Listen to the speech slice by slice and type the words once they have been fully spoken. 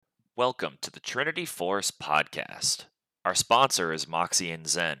Welcome to the Trinity Force podcast. Our sponsor is Moxie and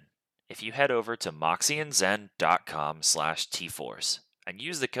Zen. If you head over to moxieandzen.com/tforce and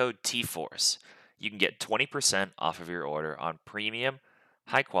use the code TForce, you can get 20% off of your order on premium,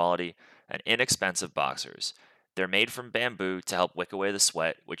 high quality, and inexpensive boxers. They're made from bamboo to help wick away the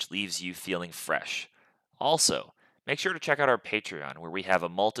sweat, which leaves you feeling fresh. Also, make sure to check out our Patreon, where we have a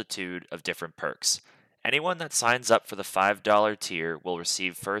multitude of different perks. Anyone that signs up for the $5 tier will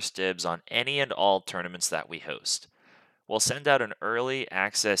receive first dibs on any and all tournaments that we host. We'll send out an early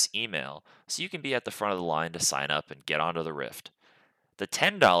access email so you can be at the front of the line to sign up and get onto the Rift. The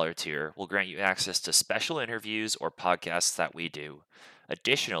 $10 tier will grant you access to special interviews or podcasts that we do.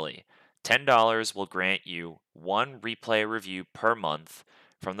 Additionally, $10 will grant you one replay review per month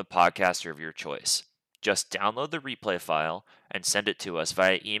from the podcaster of your choice. Just download the replay file and send it to us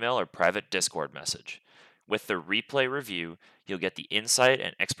via email or private Discord message. With the replay review, you'll get the insight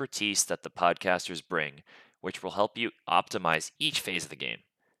and expertise that the podcasters bring, which will help you optimize each phase of the game.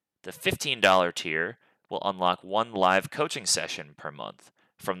 The $15 tier will unlock one live coaching session per month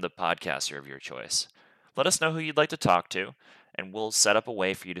from the podcaster of your choice. Let us know who you'd like to talk to, and we'll set up a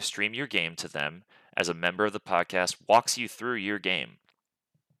way for you to stream your game to them as a member of the podcast walks you through your game.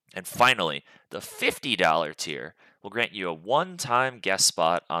 And finally, the $50 tier will grant you a one-time guest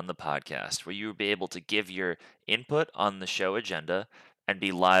spot on the podcast where you will be able to give your input on the show agenda and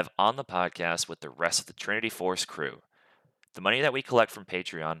be live on the podcast with the rest of the Trinity Force crew. The money that we collect from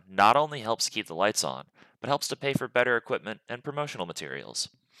Patreon not only helps keep the lights on, but helps to pay for better equipment and promotional materials.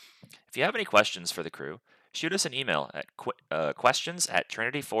 If you have any questions for the crew, shoot us an email at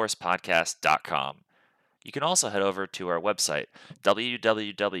questions@trinityforcepodcast.com. You can also head over to our website,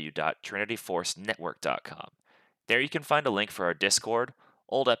 www.trinityforcenetwork.com. There you can find a link for our Discord,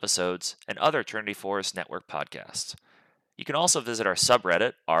 old episodes, and other Trinity Force Network podcasts. You can also visit our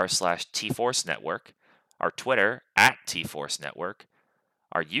subreddit, r/TForce Network, our Twitter, @TForce Network,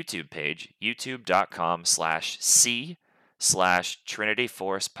 our YouTube page, youtube.com/c/Trinity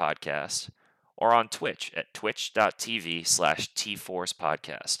Force Podcast, or on Twitch at twitch.tv/TForce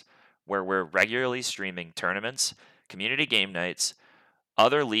Podcast, where we're regularly streaming tournaments, community game nights,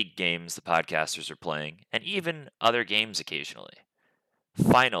 other league games the podcasters are playing, and even other games occasionally.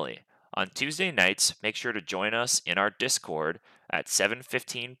 Finally, on Tuesday nights, make sure to join us in our Discord at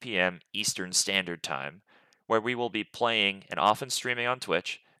 7:15 p.m. Eastern Standard Time, where we will be playing and often streaming on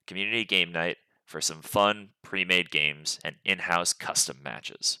Twitch community game night for some fun pre-made games and in-house custom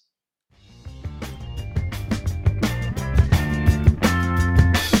matches.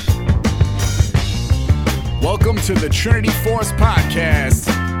 Welcome to the Trinity Force Podcast.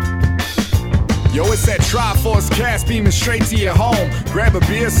 Yo, it's that Triforce cast beaming straight to your home. Grab a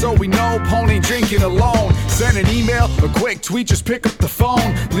beer so we know Pone ain't drinking alone. Send an email, a quick tweet, just pick up the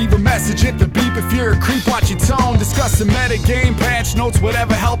phone. Leave a message, hit the beep if you're a creep, watch your tone. Discuss the meta game, patch notes,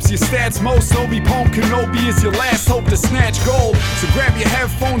 whatever helps your stats most. Obi-Pone Kenobi is your last hope to snatch gold. So grab your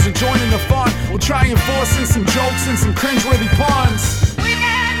headphones and join in the fun. We'll try enforcing some jokes and some cringeworthy puns.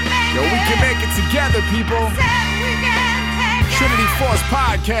 Yo, we can make it together, people. Trinity Force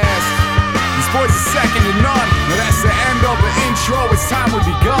Podcast. These boys are second to none. Now that's the end of the intro. It's time we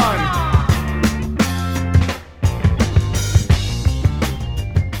begun.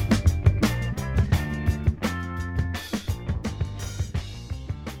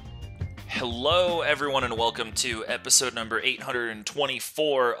 Hello, everyone, and welcome to episode number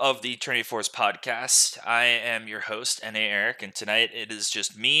 824 of the Trinity Force Podcast. I am your host, N.A. Eric, and tonight it is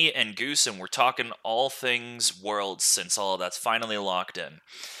just me and Goose, and we're talking all things Worlds since all of that's finally locked in.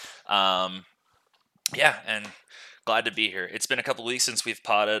 And glad to be here. It's been a couple weeks since we've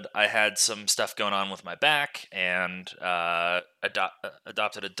potted. I had some stuff going on with my back and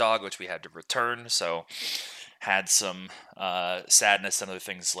adopted a dog, which we had to return, so had some sadness and other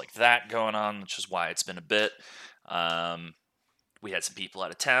things like that going on, which is why it's been a bit. We had some people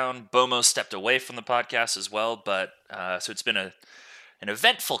out of town. Bomo stepped away from the podcast as well, but so it's been an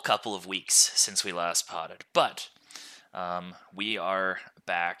eventful couple of weeks since we last potted. But we are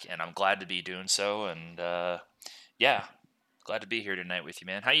back, and I'm glad to be doing so. And glad to be here tonight with you,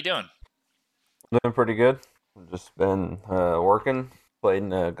 man. How you doing? Doing pretty good. I've just been working. Played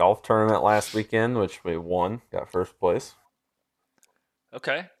in a golf tournament last weekend, which we won. Got first place.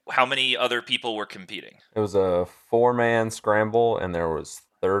 Okay. How many other people were competing? It was a 4-man scramble, and there was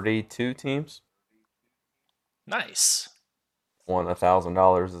 32 teams. Nice. Won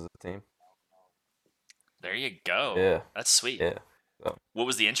 $1,000 as a team. There you go. Yeah. That's sweet. Yeah. So, what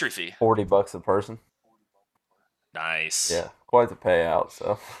was the entry fee? $40 a person. Nice. Yeah. Quite the payout,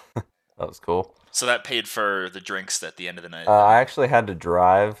 so that was cool. So that paid for the drinks at the end of the night I then. actually had to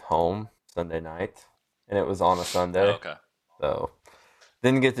drive home Sunday night, and it was on a Oh, Sunday, okay. so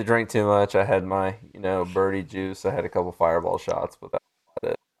didn't get to drink too much. I had my, birdie juice. I had a couple fireball shots, but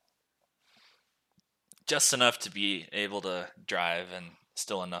that's it. Just enough to be able to drive and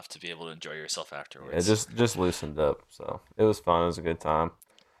still enough to be able to enjoy yourself Yeah, afterwards. just loosened up. So it was fun. It was a good time.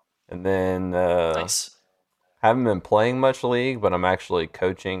 And then Nice. haven't been playing much league, but I'm actually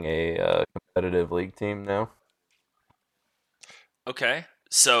coaching a competitive league team now. Okay.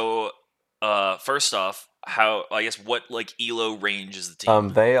 So, first off, how I guess what like elo range is the team?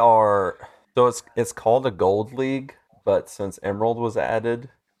 They are so it's called a gold league, but since Emerald was added,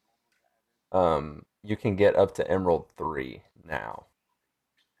 you can get up to Emerald 3 now.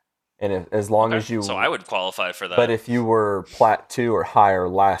 And as long Okay. as So I you, would qualify for but that. if you were Plat 2 or higher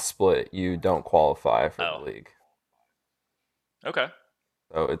last split, you don't qualify for the Oh. league. Okay.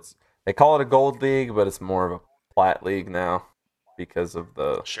 So they call it a gold league, but it's more of a plat league now because of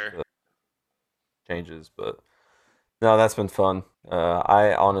Sure. the changes. But no, that's been fun.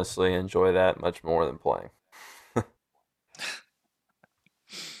 I honestly enjoy that much more than playing.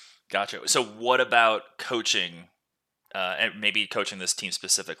 Gotcha. So what about coaching? And maybe coaching this team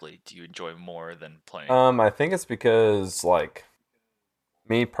specifically, do you enjoy more than playing? I think it's because like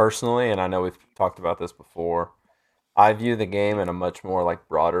me personally, and I know we've talked about this before. I view the game Mhm. in a much more like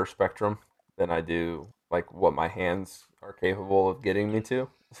broader spectrum than I do like what my hands are capable of getting me to.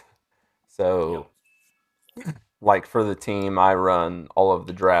 Yep. So, like for the team, I run all of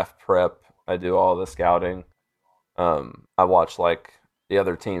the draft prep. I do all the scouting. I watch like the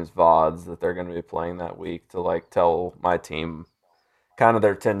other team's VODs that they're going to be playing that week to like tell my team kind of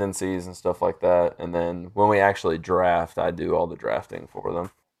their tendencies and stuff like that. And then when we actually draft, I do all the drafting for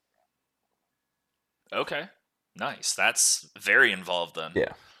them. Okay. Nice. That's very involved then.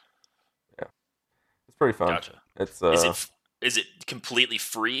 Yeah, yeah, it's pretty fun. Gotcha. It's Is it is it completely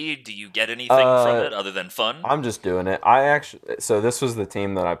free? Do you get anything from uh it other than fun? I'm just doing it. I actually so this was the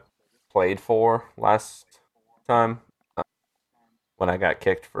team that I played for last time when I got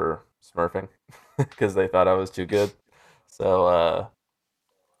kicked for smurfing because they thought I was too good. So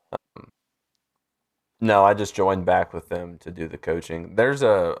no, I just joined back with them to do the coaching. There's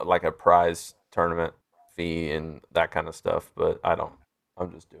a like a prize tournament fee and that kind of stuff, but I don't.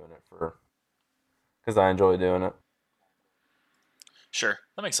 I'm just doing it for because I enjoy doing it. Sure.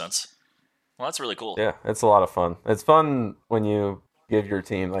 That makes sense. Well, that's really cool. Yeah, it's a lot of fun. It's fun when you give your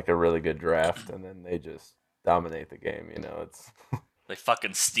team like a really good draft and then they just dominate the game. It's They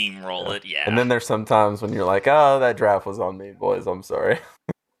fucking steamroll yeah. it. And Yeah. then there's sometimes when you're like, oh, that draft was on me, boys. I'm sorry.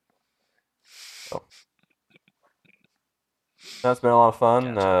 So that's been a lot of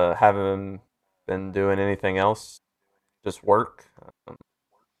fun. Gotcha. Haven't been doing anything else, just work. Um,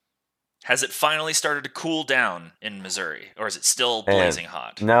 Has it finally started to cool down in Missouri, or is it still and blazing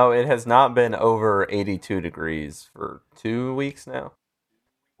hot? no, it has not been over 82 degrees for 2 weeks now.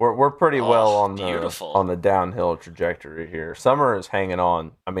 We're pretty well Oh, on beautiful. the downhill trajectory here. Summer is hanging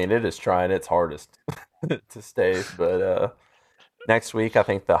on. I mean, it is trying its hardest to stay, but next week I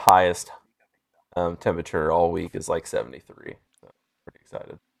think the highest temperature all week is like 73. So pretty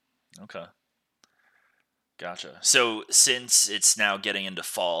excited. Okay. Gotcha. So since it's now getting into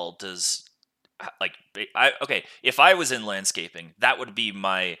fall, like I okay, if I was in landscaping, that would be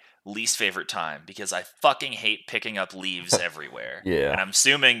my least favorite time because I fucking hate picking up leaves everywhere. And Yeah. I'm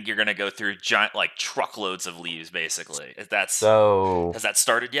assuming you're gonna go through giant like truckloads of leaves, basically. If that's So has that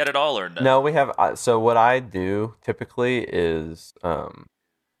started yet at all, or no? no, we have. So what I do typically is,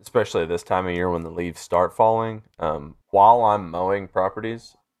 especially this time of year when the leaves start falling, while I'm mowing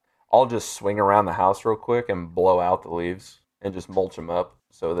properties, I'll just swing around the house real quick and blow out the leaves and just mulch them up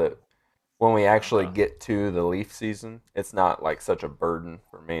so that when we actually Okay. get to the leaf season, it's not like such a burden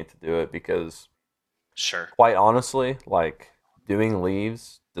for me to do it because Sure. quite honestly, like doing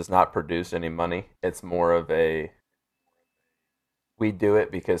leaves does not produce any money. It's more of a we do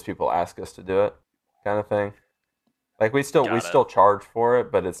it because people ask us to do it kind of thing. Like we Got it. still charge for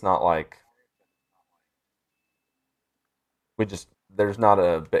it, but it's not like we just there's not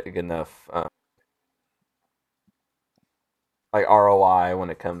a big enough like ROI when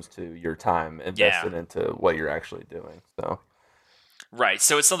it comes to your time Yeah. invested into what you're actually doing. So Right.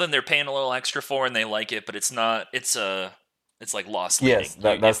 So it's something they're paying a little extra for and they like it, but it's not it's like loss yes,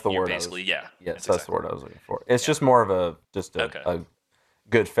 leading. that's the You're word basically yeah. yes, That's that's the exactly word I was looking for. It's yeah. just more of a just Okay. a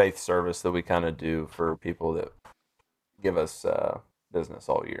good faith service that we kind of do for people that give us business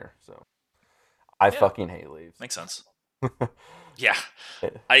all year. So I Yeah. fucking hate leaves. Makes sense. Yeah.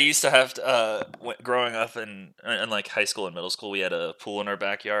 I used to have to, growing up in like high school and middle school, we had a pool in our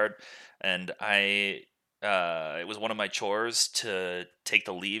backyard, and it was one of my chores to take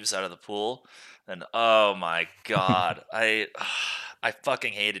the leaves out of the pool, and oh my god, I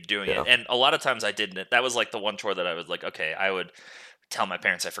fucking hated doing it, Yeah. and a lot of times I didn't. That was like the one chore that I was like, okay, I would tell my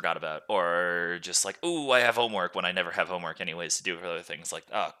parents I forgot about, or just like, ooh, I have homework when I never have homework anyways to do for other things. Like,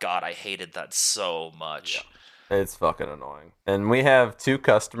 oh god, I hated that so Yeah. much. It's fucking annoying. And we have two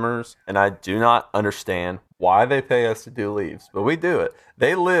customers, and I do not understand why they pay us to do leaves, but we do it.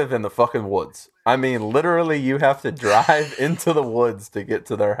 They live in the fucking woods. I mean, literally, you have to drive into the woods to get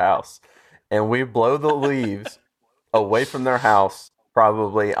to their house. And we blow the leaves away from their house,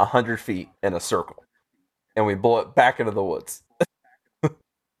 probably 100 feet in a circle. And we blow it back into the woods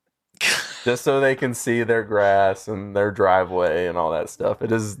just so they can see their grass and their driveway and all that stuff.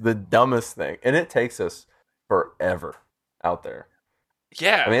 It is the dumbest thing. And it takes us forever out there. I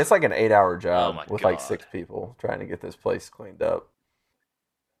Yeah. mean, it's like an 8-hour Oh job my with like god. 6 people trying to get this place cleaned up.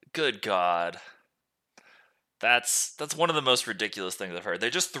 Good god. That's one of the most ridiculous things I've heard. They're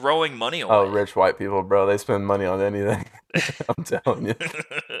just throwing money Oh, away. rich white people, bro, they spend money on anything. I'm telling you.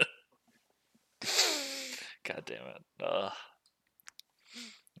 God damn it. All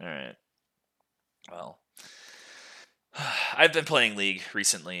right. Well, I've been playing League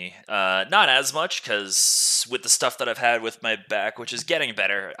recently. Not as much because with the stuff that I've had with my back, which is getting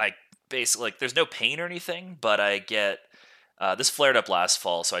better, I basically like there's no pain or anything, but I get this flared up last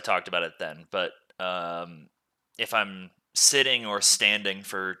fall, so I talked about it then. But if I'm sitting or standing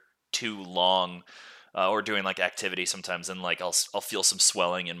for too long, or doing like activity sometimes, then like I'll feel some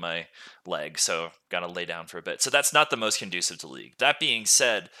swelling in my leg, so gotta lay down for a bit. So that's not the most conducive to League. That being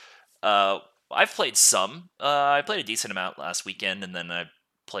said, uh, I've played some. I played a decent amount last weekend, and then I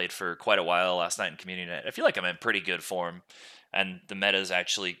played for quite a while last night in Community Night. I feel like I'm in pretty good form, and the meta is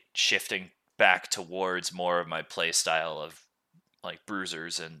actually shifting back towards more of my play style of like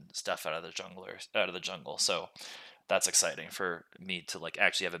bruisers and stuff out of the jungle. So that's exciting for me to like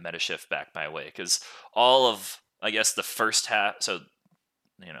actually have a meta shift back my way, because all of I guess the first half, so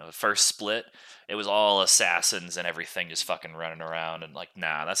the first split, it was all assassins and everything just fucking running around, and like,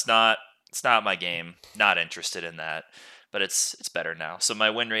 nah, it's not my game. Not interested in that. But it's better now. So my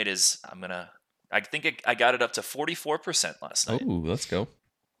win rate is I think I got it up to 44% last night. Oh, let's go.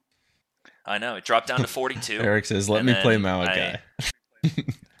 I know it dropped down to 42, Eric says, "Let and me play then Malachi."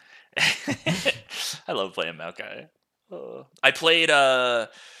 I love playing Maokai. I played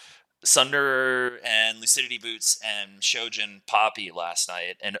Sunder and Lucidity Boots and Shojin Poppy last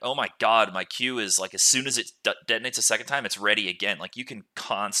night, and oh my god, my Q is like as soon as it detonates a second time, it's ready again. Like you can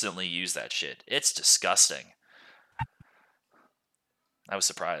constantly use that shit. It's disgusting. I was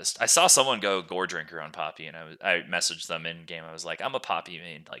surprised. I saw someone go Gore Drinker on Poppy, and I messaged them in game. I was like, I'm a Poppy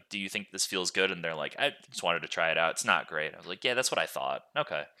main. Like, do you think this feels good? And they're like, I just wanted to try it out. It's not great. I was like, yeah, that's what I thought.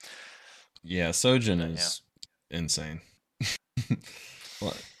 Okay. Yeah, Sojin But, is insane.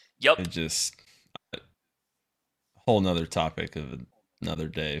 Well, Yep. it just a whole nother topic of another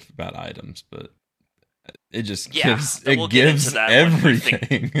day about items, but it just Yeah, gives we'll get into that when we think-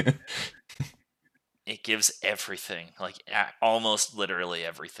 everything. It gives everything, like almost literally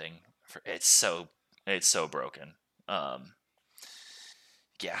everything. It's so broken. Yeah.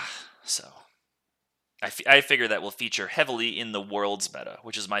 So I figure that will feature heavily in the Worlds meta,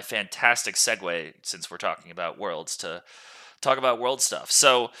 which is my fantastic segue since we're talking about Worlds to talk about World stuff.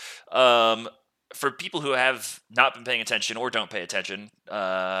 So, for people who have not been paying attention or don't pay attention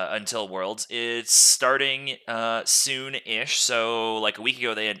until Worlds, it's starting soon-ish. So, like a week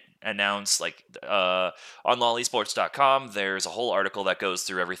ago, they had announced, like, on lolesports.com, there's a whole article that goes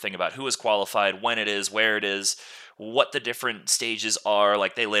through everything about who is qualified, when it is, where it is, what the different stages are.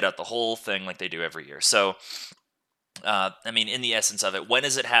 Like, they laid out the whole thing like they do every year. So, I mean, in the essence of it, when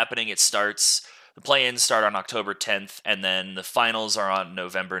is it happening? It starts. The play-ins start on October 10th, and then the finals are on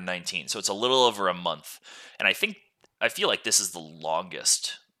November 19th. So it's a little over a month, and I feel like this is the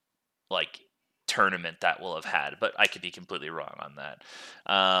longest like tournament that we'll have had, but I could be completely wrong on that.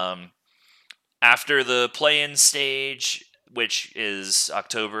 After the play-in stage, which is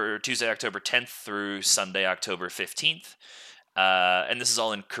Tuesday, October 10th through Sunday, October 15th. And this is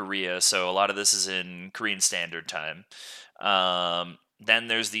all in Korea, so a lot of this is in Korean Standard Time. Then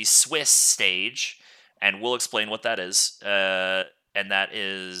there's the Swiss stage, and we'll explain what that is. And that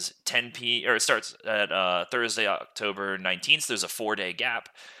is 10 p. or it starts at Thursday, October 19th. There's a 4-day gap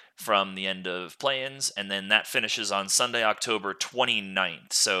from the end of play-ins, and then that finishes on Sunday, October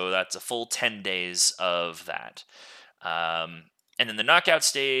 29th. So that's a full 10 days of that. And then the knockout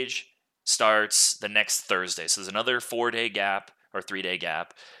stage starts the next Thursday. So there's another 4-day gap or 3-day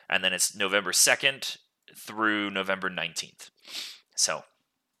gap, and then it's November 2nd through November 19th. So,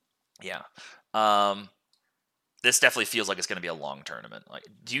 yeah. Um, this definitely feels like it's going to be a long tournament. Like,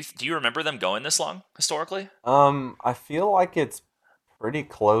 do you remember them going this long historically? I feel like it's pretty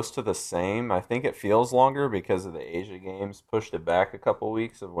close to the same. I think it feels longer because of the Asia Games pushed it back a couple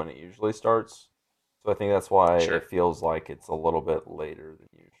weeks of when it usually starts. So I think that's why Sure. it feels like it's a little bit later than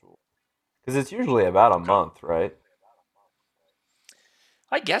usual. Because it's usually about a Okay. month, right?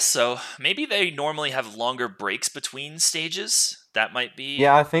 I guess so. Maybe they normally have longer breaks between stages. That might be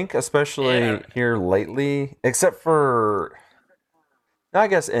Yeah, I think it. especially here lately, except for I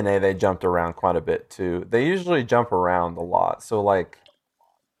guess NA they jumped around quite a bit too. They usually jump around a lot. So like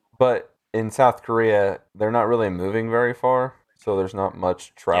but in South Korea, they're not really moving very far, so there's not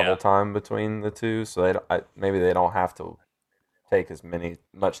much travel Yeah. time between the two. So maybe they don't have to take as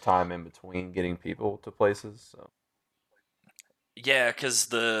much time in between getting people to places. So Yeah, because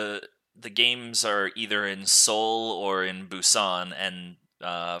the games are either in Seoul or in Busan, and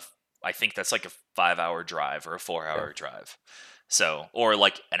I think that's like a 5-hour drive or a four yeah, hour drive. So, or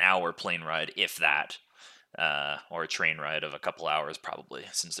like an hour plane ride, if that, or a train ride of a couple hours probably,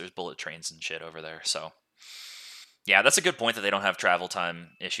 since there's bullet trains and shit over there. So, yeah, that's a good point that they don't have travel time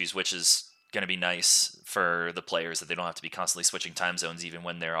issues, which is going to be nice for the players that they don't have to be constantly switching time zones, even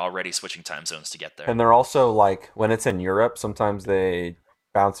when they're already switching time zones to get there. and they're also like when it's in Europe, sometimes they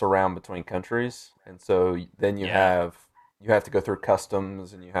bounce around between countries, and so then Yeah. you have to go through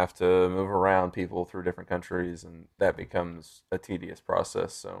customs and you have to move around people through different countries, and that becomes a tedious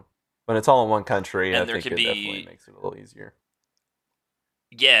process. So when it's all in one country, I And there think can it definitely be makes it a little easier.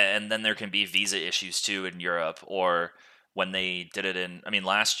 Yeah, and then there can be visa issues too in Europe, or when they did it in, I mean,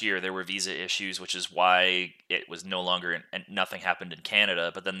 last year there were visa issues, which is why it was no longer, and nothing happened in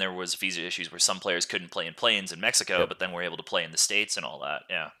Canada, but then there was visa issues where some players couldn't play in planes in Mexico, Yep. but then were able to play in the States and all that.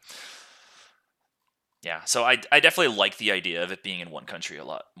 Yeah. Yeah. So I definitely like the idea of it being in one country a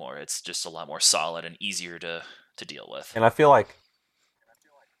lot more. It's just a lot more solid and easier to deal with. And I feel like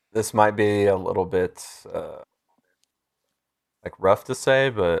this might be a little bit like rough to say,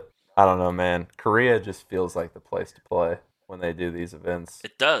 but I don't know, man. Korea just feels like the place to play when they do these events.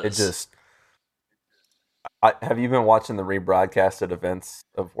 It It does. just have you been watching the rebroadcasted events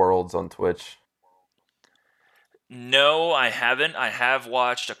of Worlds on Twitch? No, I haven't. I have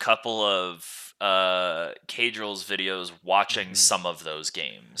watched a couple of Cadrill's videos watching Mhm. some of those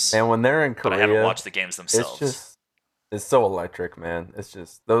games, And when they're in but I haven't Korea, watched the games it's themselves. just it's so electric, man. It's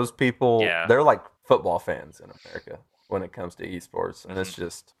just those people, Yeah. they're like football fans in America when it comes to esports, and hmm it's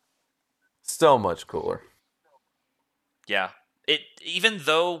just so much cooler. Yeah. It even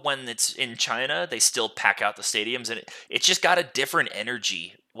though when it's in China, they still pack out the stadiums, and it's just got a different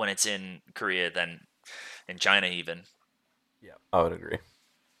energy when it's in Korea than in China even. Yeah, I would agree.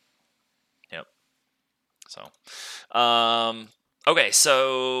 Yep. So, okay,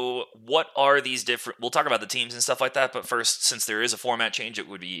 so what are these different? We'll talk about the teams and stuff like that, but first, since there is a format change,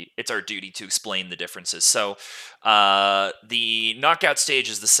 it's our duty to explain the differences. So, the knockout stage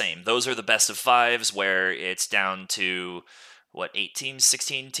is the same. Those are the best of fives, where it's down to what 8 teams,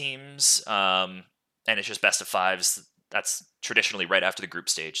 16 teams, and it's just best of fives. That's traditionally right after the group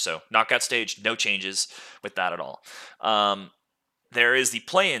stage. So, knockout stage, no changes with that at all. There is the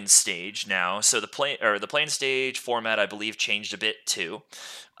play-in stage now. So the play-in stage format, I believe, changed a bit too.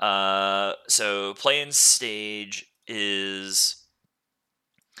 So play-in stage is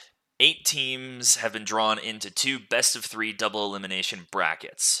 8 teams have been drawn into 2 best-of-3 double elimination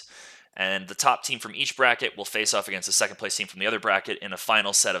brackets. And the top team from each bracket will face off against the second place team from the other bracket in a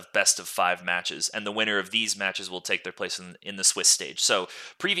final set of best-of-5 matches. And the winner of these matches will take their place in the Swiss stage. So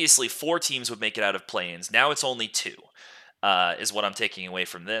previously, 4 teams would make it out of play-ins. Now it's only 2, is what I'm taking away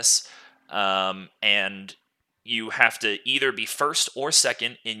from this. And you have to either be first or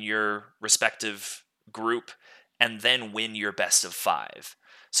second in your respective group and then win your best-of-5.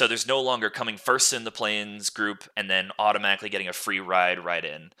 So there's no longer coming first in the play-ins group and then automatically getting a free ride right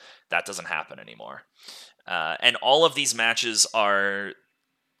in. That doesn't happen anymore. And all of these matches are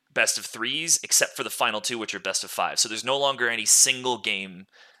best of threes, except for the final 2, which are best of 5. So there's no longer any single game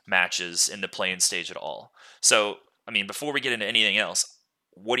matches in the play-in stage at all. So, I mean, before we get into anything else,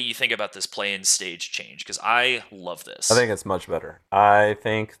 what do you think about this play-in stage change? Because I love I this. think it's much better. I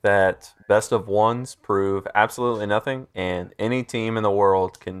think that best of ones prove absolutely nothing, and any team in the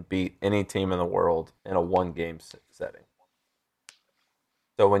world can beat any team in the world in a one game setting.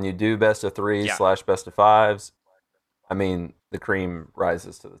 So when you do best of threes Yeah, slash best of fives, I mean, the cream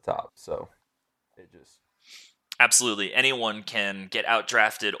rises to the top. So it just, Absolutely. Anyone can get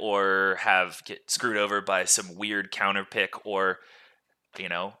outdrafted or get screwed over by some weird counter pick, or,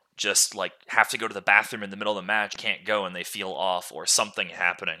 just like have to go to the bathroom in the middle of the match, can't go, and they feel off, or something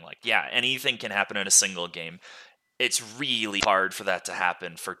happening. Like, yeah, anything can happen in a single game. It's really hard for that to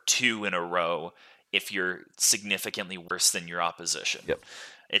happen for 2 in a row if you're significantly worse than your opposition. Yep.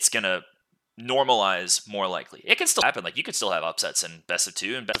 It's going to normalize more likely. It can still happen. Like, you could still have upsets in best of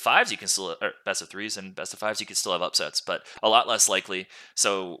 2 and best of 5s. You can still, or best of 3s and best of 5s. You can still have upsets, but a lot less likely.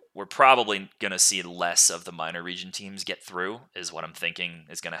 So we're probably going to see less of the minor region teams get through, is what I'm thinking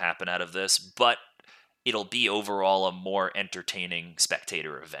is going to happen out of this. But it'll be overall a more entertaining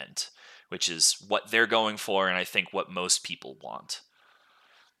spectator event, which is what they're going for, and I think what most people want.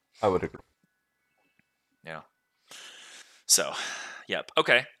 I would agree. Yeah. So, yep.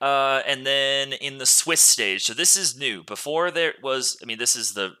 Okay. And then in the Swiss stage, so this is new. Before there was, this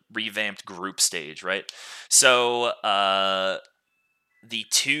is the revamped group stage, right? So, the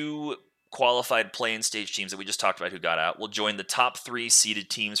 2 qualified play-in stage teams that we just talked about who got out will join the top 3 seeded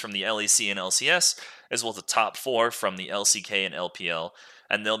teams from the LEC and LCS, as well as the top 4 from the LCK and LPL,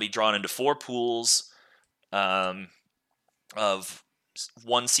 and they'll be drawn into 4 pools of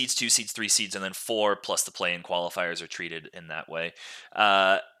 1 seeds, 2 seeds, 3 seeds, and then 4 plus the play-in qualifiers are treated in that way.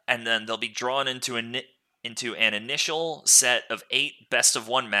 And then they'll be drawn into an initial set of 8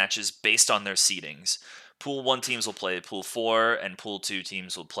 best-of-1 matches based on their seedings. Pool 1 teams will play Pool 4, and Pool 2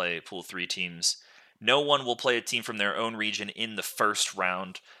 teams will play Pool 3 teams. No one will play a team from their own region in the first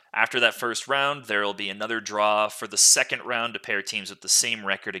round. After that first round, there will be another draw for the second round to pair teams with the same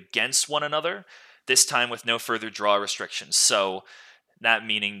record against one another, this time with no further draw restrictions. So that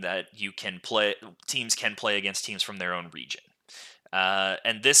meaning that teams can play against teams from their own region.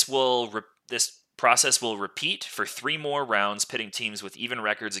 And this process will repeat for 3 more rounds, pitting teams with even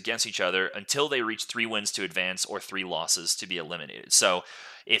records against each other until they reach 3 wins to advance or 3 losses to be eliminated. So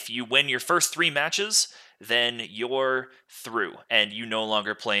if you win your first 3 matches, then you're through and you no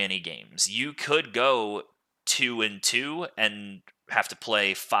longer play any games. You could go 2-2 and have to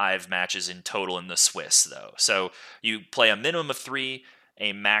play 5 matches in total in the Swiss, though. So you play a minimum of 3,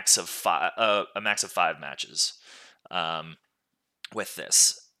 a max of 5 matches with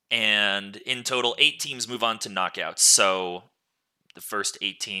this. And in total, 8 teams move on to knockouts. So the first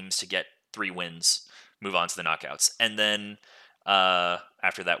 8 teams to get 3 wins move on to the knockouts. And then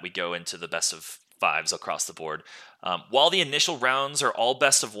after that, we go into the best of 5s across the board. While the initial rounds are all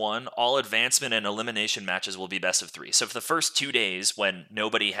best of 1, all advancement and elimination matches will be best of 3. So for the first 2 days, when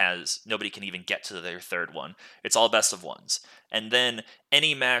nobody can even get to their third one, it's all best of 1s. And then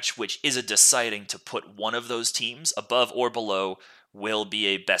any match which is a deciding to put one of those teams above or below will be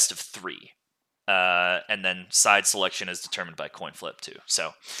a best of 3. And then side selection is determined by coin flip too.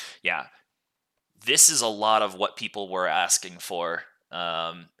 So yeah, this is a lot of what people were asking for.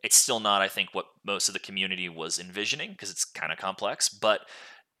 It's still not, I think, what most of the community was envisioning, because it's kind of complex, but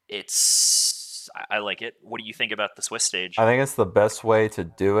I like it. What do you think about the Swiss stage? I think it's the best way to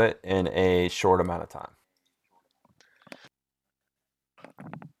do it in a short amount of time.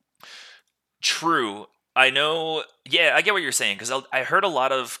 True. I know. Yeah, I get what you're saying, because I heard a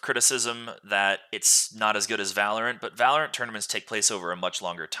lot of criticism that it's not as good as Valorant, but Valorant tournaments take place over a much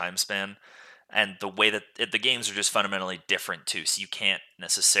longer time span. And the way that the games are just fundamentally different too, so you can't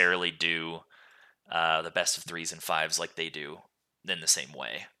necessarily do the best of 3s and 5s like they do in the same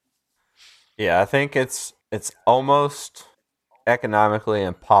way. Yeah, I think it's almost economically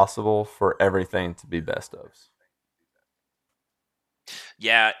impossible for everything to be best ofs.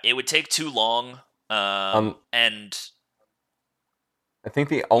 Yeah, it would take too long, and I think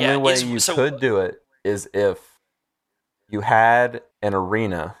the only way you could do it is if you had an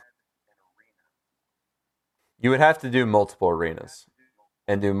arena. You would have to do multiple arenas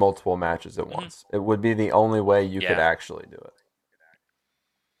and do multiple matches at once. It would be the only way you could actually do it.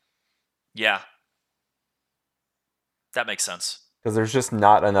 Yeah. That makes sense. Because there's just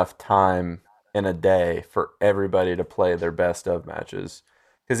not enough time in a day for everybody to play their best of matches.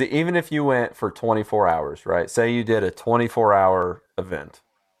 Because even if you went for 24 hours, right? Say you did a 24-hour event.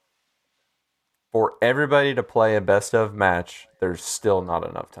 For everybody to play a best of match, there's still not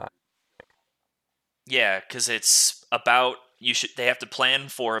enough time. Yeah, because it's about they have to plan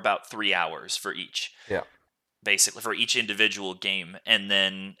for about 3 hours for each. Yeah. Basically, for each individual game, and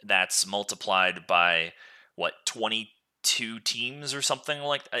then that's multiplied by 22 teams or something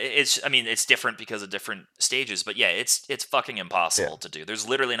like that. It's different because of different stages, but yeah, it's fucking impossible to do. There's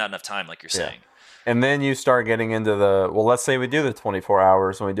literally not enough time, like you're saying. And then you start getting into let's say we do the 24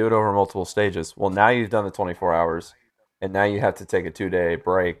 hours and we do it over multiple stages. Well, now you've done the 24 hours, and now you have to take a 2-day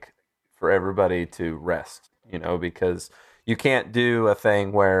break for everybody to rest. because you can't do a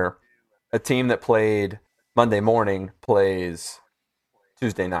thing where a team that played Monday morning plays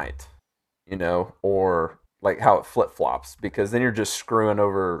Tuesday night, or like how it flip flops, because then you're just screwing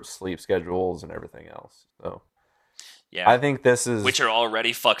over sleep schedules and everything else. So Yeah. I think this is, Which are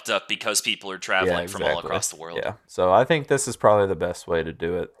already fucked up because people are yeah, traveling from all exactly. across the world. Yeah. So I think this is probably the best way to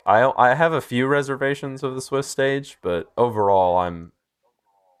do it. I have a few reservations of the Swiss stage, but overall I'm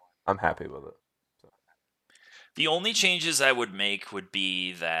happy with it. So, The only changes I would make would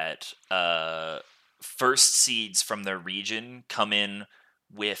be that first seeds from their region come in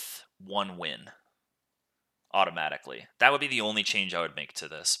with one win automatically. That would be the only change I would make to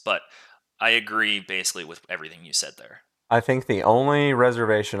this. But I agree basically with everything you said there. I think the only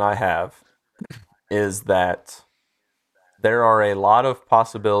reservation I have is that there are a lot of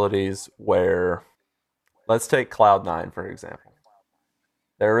possibilities where, let's take Cloud9 for example.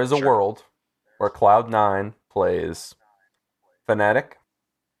 There is a Sure. world where Cloud9 plays Fnatic,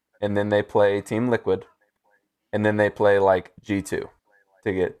 and then they play Team Liquid, and then they play like G2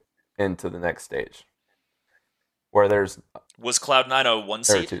 to get into the next stage. Where Was Cloud9 a one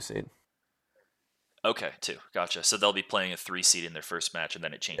they're a seed? 2 seed. Okay, two. Gotcha. So they'll be playing a 3 seed in their first match and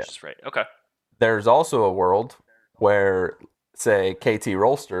then it Yeah. changes, right? Okay. There's also a world where, say, KT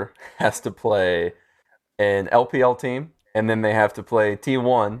Rolster has to play an LPL team, and then they have to play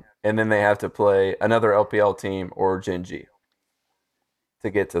T1, and then they have to play another LPL team or Gen G to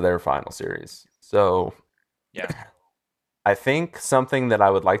get to their final series. So Yeah. I think something that I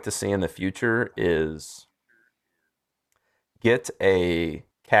would like to see in the future is get a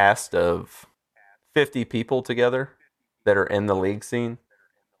cast of 50 people together that are in the league scene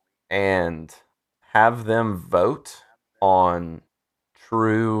and have them vote on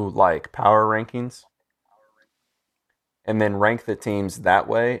true like power rankings, and then rank the teams that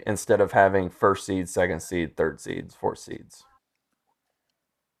way instead of having first seed, second seed, third seeds, fourth seeds.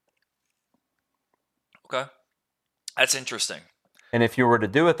 Okay. That's interesting. And if you were to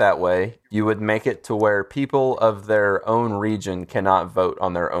do it that way, you would make it to where people of their own region cannot vote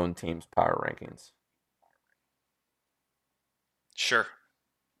on their own team's power rankings. Sure.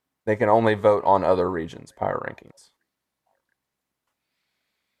 They can only vote on other regions' power rankings.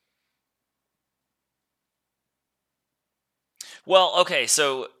 Well, okay,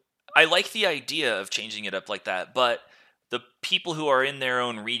 so I like the idea of changing it up like that, but the people who are in their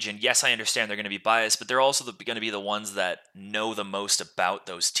own region, yes, I understand they're going to be biased, but they're also going to be the ones that know the most about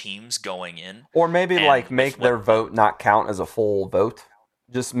those teams going in. Or maybe And like with make their what the, vote not count as a full vote.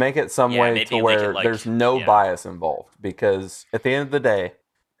 Just make it some yeah, way to maybe make it where like, there's no yeah, bias involved. Because at the end of the day,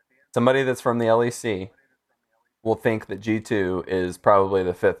 somebody that's from the LEC will think that G2 is probably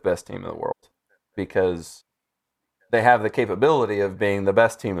the fifth best team in the world because they have the capability of being the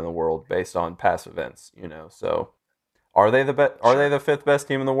best team in the world based on past events. So are they are they sure, the fifth best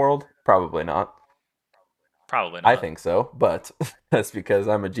team in the world? Probably not. probably I not. think so, but that's because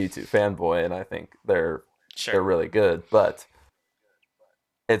I'm a G2 fanboy and I think they're Sure, really good, but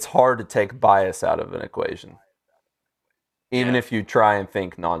it's hard to take bias out of an equation. Even yeah. if you try and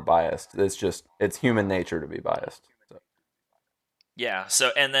think non-biased, it's human nature to be biased. So, Yeah.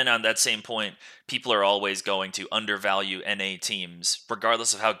 So, and then on that same point, people are always going to undervalue NA teams,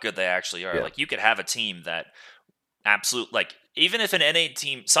 regardless of how good they actually are. yeah. Like, you could have a team that like, even if an NA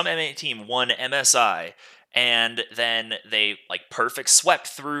team, some NA team won MSI, and then they like perfect swept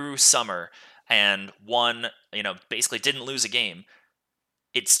through summer and won, basically didn't lose a game,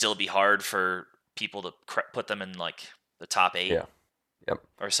 it'd still be hard for people to put them in like the top eight Yeah. Yep.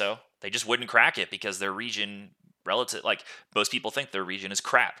 or so. They just wouldn't crack it because their region relative, like most people think their region is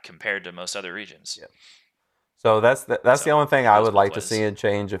crap compared to most other regions. Yeah. So that's the So only thing it I goes would both like to see ways. in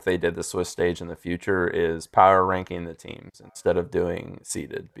change if they did the Swiss stage in the future is power ranking the teams instead of doing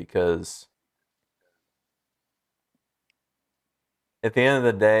seeded, because at the end of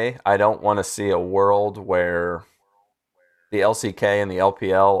the day, I don't want to see a world where the LCK and the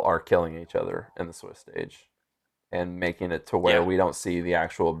LPL are killing each other in the Swiss stage and making it to where Yeah. we don't see the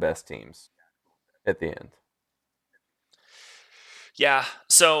actual best teams at the end. Yeah.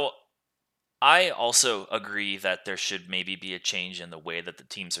 So I also agree that there should maybe be a change in the way that the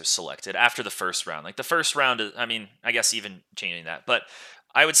teams are selected after the first round. Like the first round, I mean, I guess even changing that, but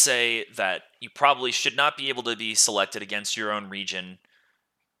I would say that you probably should not be able to be selected against your own region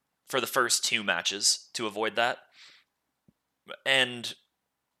for the first two matches to avoid that. And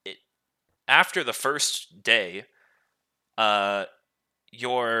it, after the first day, uh,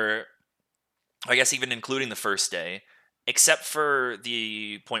 your, I guess even including the first day, except for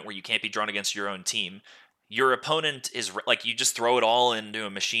the point where you can't be drawn against your own team, your opponent is like you just throw it all into a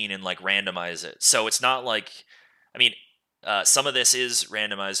machine and like randomize it. So it's not like, I mean, some of this is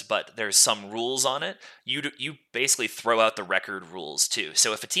randomized, but there's some rules on it. You basically throw out the record rules too.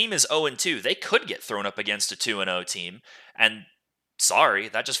 So if a team is 0-2, they could get thrown up against a 2-0 team, and sorry,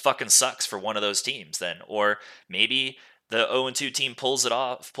 that just fucking sucks for one of those teams then. Or maybe the 0-2 team pulls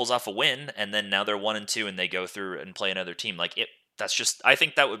off a win, and then now they're 1-2 and they go through and play another team. Like it, that's just, I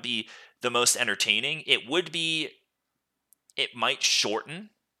think that would be the most entertaining. It might shorten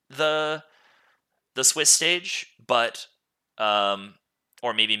the Swiss stage, but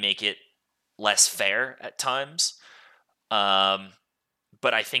or maybe make it less fair at times. But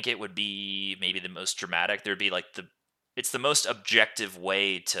I think it would be maybe the most dramatic. There'd be like it's the most objective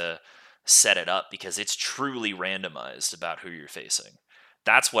way to set it up because it's truly randomized about who you're facing.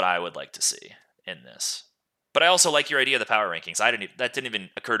 That's what I would like to see in this. But I also like your idea of the power rankings. That didn't even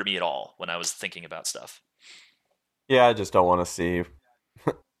occur to me at all when I was thinking about stuff. Yeah, I just don't want to see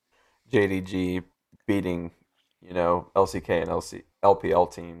JDG beating, LCK and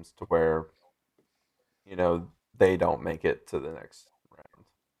LPL teams to where, they don't make it to the next round.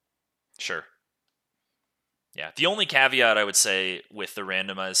 Sure. Yeah. The only caveat I would say with the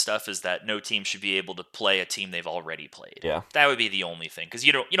randomized stuff is that no team should be able to play a team they've already played. Yeah. That would be the only thing, because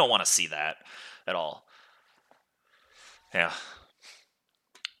you don't want to see that at all. Yeah.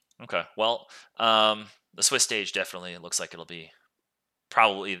 Okay. Well, the Swiss stage definitely looks like it'll be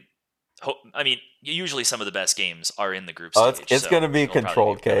probably. I mean, usually some of the best games are in the group stage. It's going to be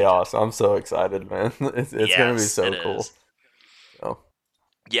controlled chaos. I'm so excited, man. It's going to be so cool. So.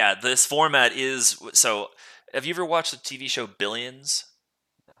 Yeah, this format is so. Have you ever watched the TV show Billions?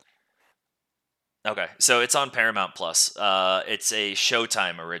 Okay, so it's on Paramount Plus. It's a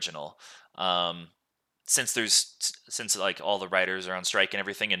Showtime original. Since like all the writers are on strike and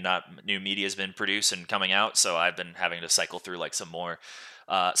everything, and not new media has been produced and coming out, so I've been having to cycle through like some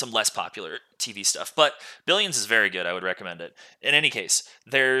less popular TV stuff. But Billions is very good. I would recommend it. In any case,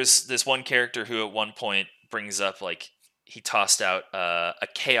 there's this one character who at one point brings up like he tossed out a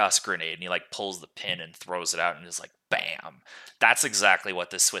chaos grenade and he like pulls the pin and throws it out and is like, bam. That's exactly what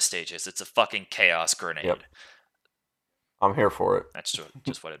this Swiss stage is. It's a fucking chaos grenade. Yep. I'm here for it. That's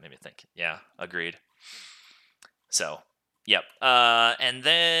just what it made me think. Yeah, agreed. So, yep. And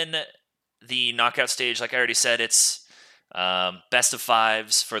then the knockout stage, like I already said, it's best of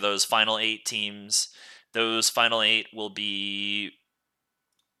fives for those final 8 teams. Those final 8 will be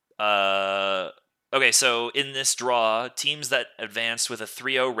okay, so in this draw, teams that advanced with a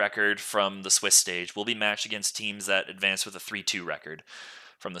 3-0 record from the Swiss stage will be matched against teams that advanced with a 3-2 record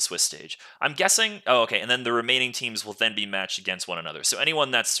from the Swiss stage. I'm guessing, and then the remaining teams will then be matched against one another. So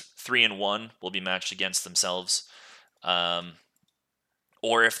anyone that's 3-1 will be matched against themselves.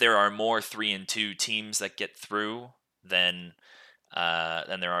 Or if there are more 3-2 teams that get through, then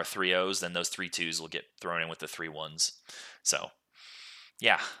there are 3-0s, then those 3-2s will get thrown in with the 3-1s. So,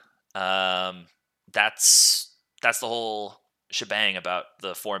 yeah. That's the whole shebang about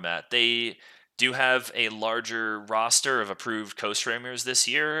the format. They do have a larger roster of approved co-streamers this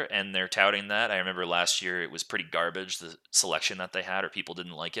year, and they're touting that. I remember last year it was pretty garbage, the selection that they had, or people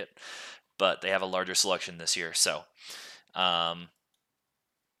didn't like it. But they have a larger selection this year, so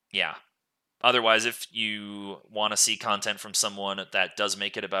yeah. Otherwise, if you want to see content from someone that does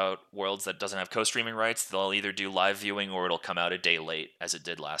make it about Worlds that doesn't have co-streaming rights, they'll either do live viewing or it'll come out a day late, as it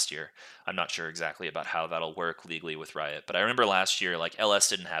did last year. I'm not sure exactly about how that'll work legally with Riot, but I remember last year, like, LS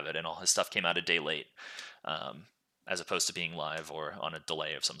didn't have it, and all his stuff came out a day late, as opposed to being live or on a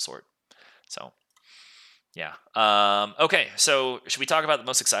delay of some sort. So, yeah. Okay, so should we talk about the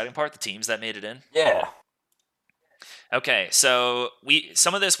most exciting part, the teams that made it in? Yeah. Okay, so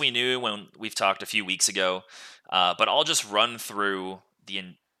some of this we knew when we've talked a few weeks ago, but I'll just run through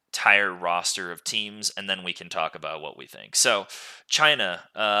the entire roster of teams, and then we can talk about what we think. So, China,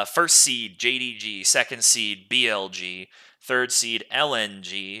 first seed JDG, second seed BLG, third seed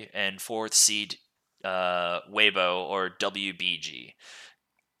LNG, and fourth seed Weibo or WBG.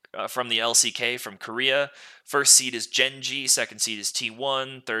 From the LCK from Korea, first seed is Genji, second seed is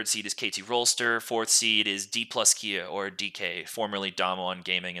T1, third seed is KT Rolster, fourth seed is D plus Kia or DK, formerly Damwon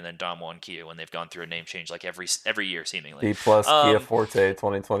Gaming and then Damwon Kia, when they've gone through a name change like every year seemingly. D plus Kia Forte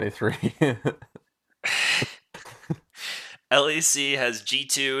 2023. LEC has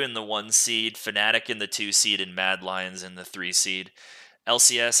G2 in the 1 seed, Fnatic in the 2 seed, and Mad Lions in the 3 seed.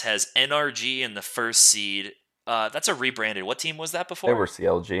 LCS has NRG in the 1st seed. That's a rebranded. What team was that before? They were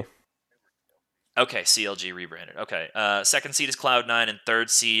CLG. Okay, CLG rebranded. Okay. Second seed is Cloud9, and third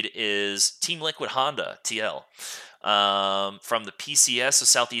seed is Team Liquid Honda, TL. From the PCS, so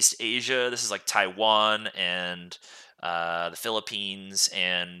Southeast Asia, this is like Taiwan and the Philippines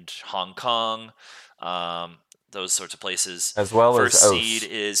and Hong Kong, those sorts of places. as well as First seed OS.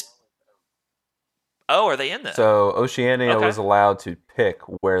 is. Oh, are they in there? So Oceania Okay. was allowed to pick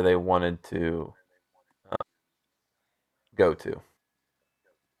where they wanted to go to.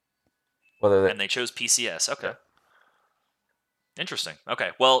 Whether they, And they chose PCS. Okay. yep. Interesting.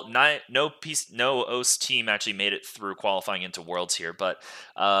 Okay. Well, no OS team actually made it through qualifying into Worlds here, but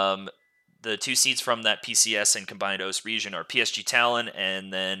the two seeds from that PCS and combined OS region are PSG Talon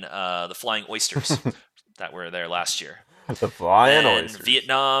and then the Flying Oysters that were there last year. The Flying Then Oysters.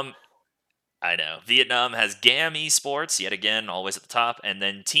 Vietnam. I know. Vietnam has GAM Esports, yet again, always at the top. And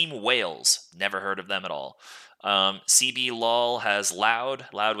then Team Wales. Never heard of them at all. CB LOL has Loud.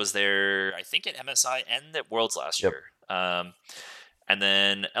 Loud was there, I think, at MSI and at Worlds last Yep. year. And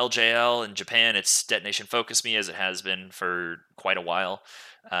then LJL in Japan, it's Detonation Focus Me, as it has been for quite a while.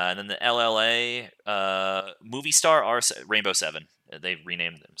 And then the LLA, Movie Star Rainbow 7. They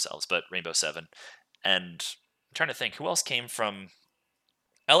renamed themselves, but Rainbow 7. And I'm trying to think, who else came from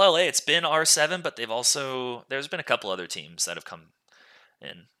LLA? It's been R7, but there's been a couple other teams that have come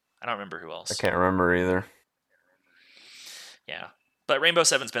in. I don't remember who I else. can't remember either. Yeah. But Rainbow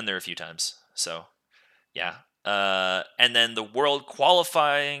 7's been there a few times. So, yeah. And then the World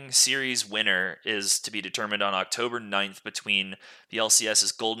Qualifying Series winner is to be determined on October 9th between the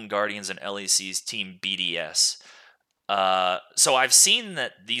LCS's Golden Guardians and LEC's Team BDS. So I've seen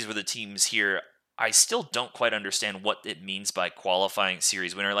that these were the teams here. I still don't quite understand what it means by qualifying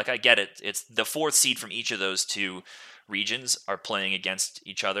series winner. Like, I get it. It's the fourth seed from each of those two regions are playing against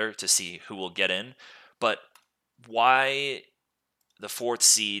each other to see who will get in. But why the fourth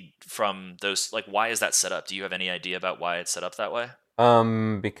seed from those, like, why is that set up? Do you have any idea about why it's set up that way?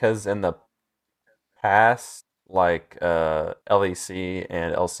 Because in the past, like LEC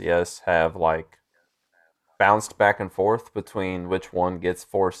and LCS have like bounced back and forth between which one gets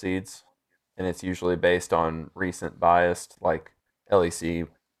 4 seeds, and it's usually based on recent bias, like LEC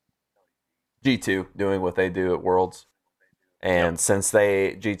G2 doing what they do at Worlds. Yep. And since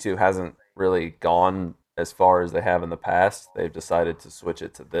G2 hasn't really gone as far as they have in the past, they've decided to switch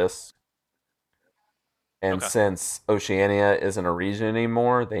it to this. And Okay. since Oceania isn't a region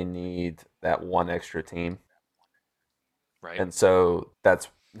anymore, they need that one extra team. Right. And so that's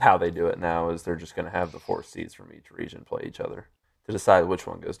how they do it now is they're just going to have the 4 seeds from each region play each other to decide which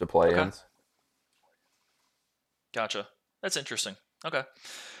one goes to Okay. play-ins. Gotcha. That's interesting. Okay.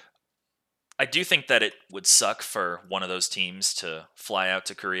 I do think that it would suck for one of those teams to fly out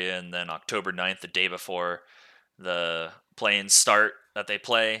to Korea and then October 9th, the day before the play-ins start, that they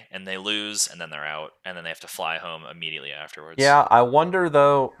play and they lose and then they're out and then they have to fly home immediately afterwards. Yeah, I wonder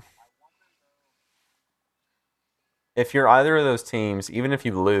though if you're either of those teams, even if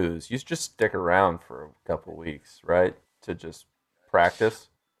you lose, you just stick around for a couple weeks, right? To just practice.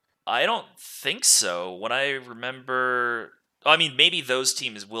 I don't think so. When I remember, I mean, maybe those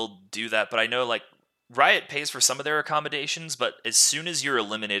teams will do that, but I know like Riot pays for some of their accommodations, but as soon as you're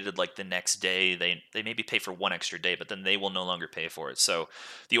eliminated, like the next day, they maybe pay for one extra day, but then they will no longer pay for it. So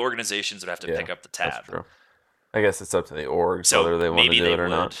the organizations would have to Yeah, pick up the that's tab. true. I guess it's up to the orgs So whether they want to maybe do they it or would.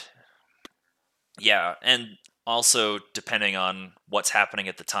 not. Yeah, and also depending on what's happening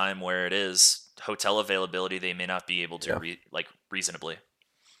at the time where it is, hotel availability, they may not be able to reasonably.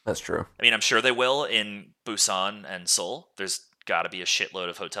 That's true. I mean, I'm sure they will in Busan and Seoul. There's got to be a shitload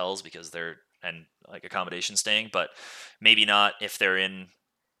of hotels because they're and like accommodation staying, but maybe not if they're in,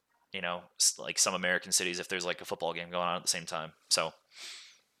 like some American cities if there's like a football game going on at the same time. So,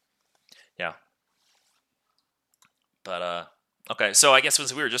 yeah. But okay, so I guess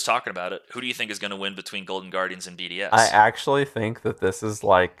since we were just talking about it, who do you think is going to win between Golden Guardians and BDS? I actually think that this is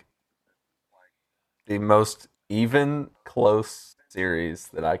like the most even close series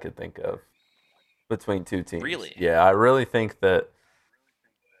that I could think of between two teams. Really? Yeah, I really think that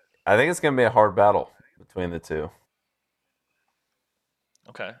I think it's going to be a hard battle between the two.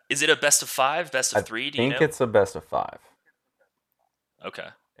 Okay. Is it a best of 5, best of 3? Do you know? I think it's a best of 5. Okay.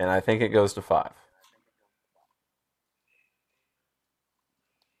 And I think it goes to 5.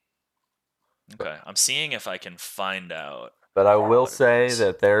 Okay. I'm seeing if I can find out. But I will say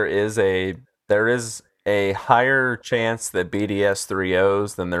that there is a higher chance that BDS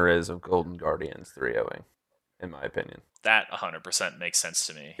 3-0s than there is of Golden Guardians 3-0ing, in my opinion. That 100% makes sense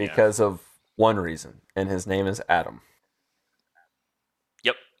to me. Because of one reason, and his name is Adam.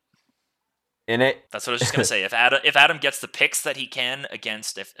 Yep. And it That's what I was just gonna say. If Adam gets the picks that he can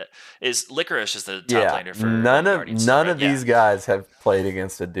against is Licorice is the top yeah, laner for Golden Guardians still, none right? of Yeah, these guys have played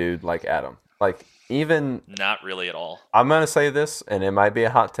against a dude like Adam. Like even not really at all. I'm gonna say this, and it might be a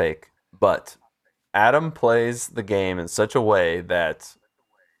hot take, but Adam plays the game in such a way that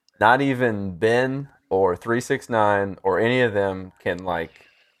not even Ben or 369 or any of them can like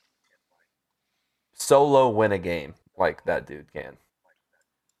solo win a game like that dude can.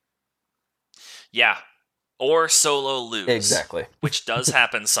 Yeah, or solo lose, Exactly. which does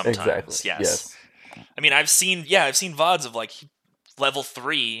happen Exactly. sometimes. Yes, Yes. I mean I've seen VODs of like level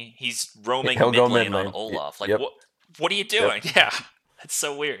 3, he's roaming He'll go mid mid lane on lane. Olaf. Like Yep. what are you Yep. doing? Yeah, it's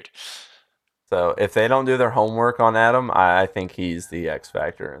so weird. So if they don't do their homework on Adam, I think he's the X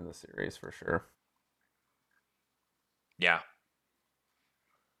factor in the series for sure. Yeah,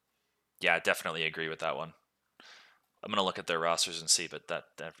 yeah, I definitely agree with that one. I'm gonna look at their rosters and see, but that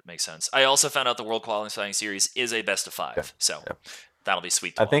makes sense. I also found out the World Qualifying Series is a best of 5, Yeah. so Yeah. that'll be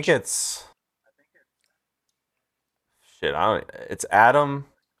sweet to I watch. think it's shit. It's Adam,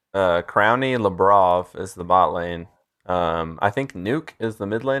 Crowney, Labrov is the bot lane. I think Nuke is the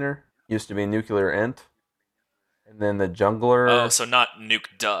mid laner. Used to be Nuclear Int, and then the Oh, jungler. so not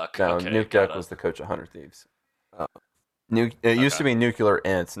Nuke Duck. No, Okay, Nuke got Duck it. was the coach of Hunter Thieves. It used to Okay. be Nuclear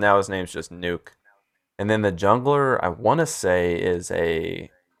Int. Now his name's just Nuke. And then the jungler, I want to say, is a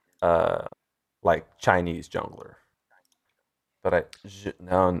uh, like Chinese jungler. But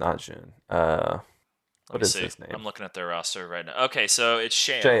no, not Jun. Let What me is see. his name? I'm looking at their roster right now. Okay, so it's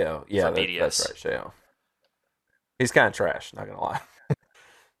Sheo Sheo. for Yeah, that's BDS. right, Sheo. He's kind of trash, not gonna lie.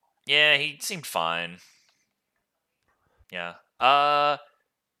 Yeah, he seemed fine. Yeah.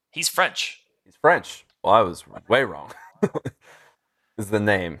 He's French. He's French. Well, I was way wrong. Is the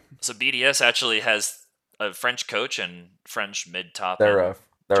name. So BDS actually has a French coach and French mid top They're and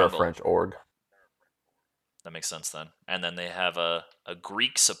a jungle. French org. That makes sense then. And then they have a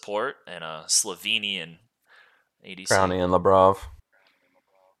Greek support and a Slovenian ADC. Crowney and Labrov.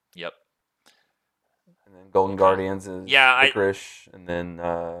 Yep. And then Golden Okay. Guardians is Yeah, Licorice, and then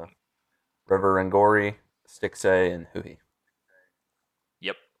River and Gory, Stixay, and Hui.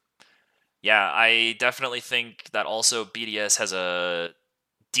 Yep. Yeah, I definitely think that also BDS has a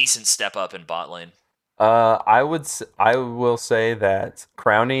decent step up in bot lane. I will say that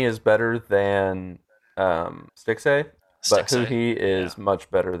Crowney is better than Stixay, but Stixay. Hui is Yeah.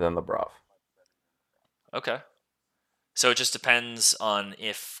 much better than Labrov. Okay. So it just depends on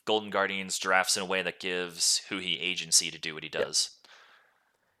if Golden Guardians drafts in a way that gives Hui agency to do what he does.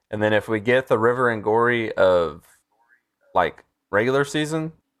 And then if we get the River and Gory of like regular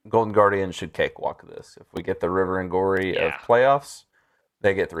season, Golden Guardians should cakewalk this. If we get the River and Gory of Yeah. playoffs,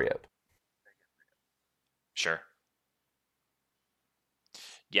 they get 3-0'd. Sure.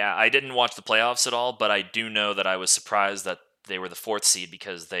 Yeah, I didn't watch the playoffs at all, but I do know that I was surprised that they were the 4th seed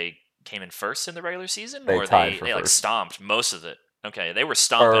because they came in first in the regular season, They or tied they, for they like first. stomped most of it. Okay, they were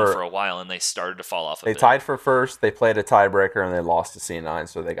stomping Or- for a while and they started to fall off a They bit. tied for first. They played a tiebreaker and they lost to C9,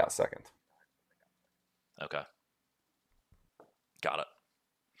 so they got second. Okay. Got it.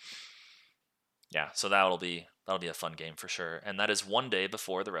 Yeah, so that'll be a fun game for sure. And that is one day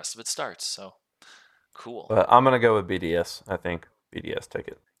before the rest of it starts. So cool. But I'm gonna go with BDS. I think BDS take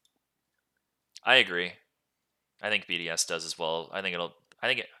it. I agree. I think BDS does as well. I think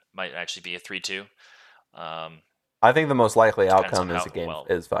it might actually be a 3-2. I think the most likely Depends outcome on is how a game well-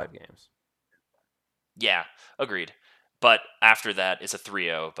 is 5 games. Yeah, agreed. But after that, it's a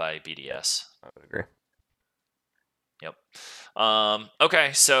 3-0 by BDS. I would agree. Yep.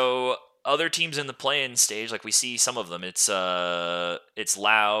 Okay, so other teams in the play-in stage, like we see some of them. It's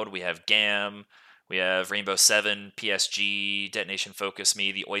Loud. We have GAM. We have Rainbow Seven, PSG, Detonation Focus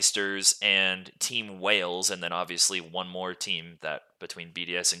Me, the Oysters, and Team Wales, and then obviously one more team that between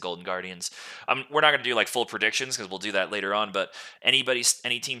BDS and Golden Guardians. We're not going to do like full predictions because we'll do that later on. But any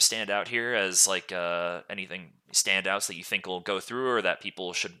team stand out here as like anything standouts that you think will go through or that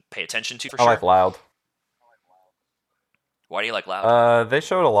people should pay attention to for I sure? like Loud. Why do you like Loud? They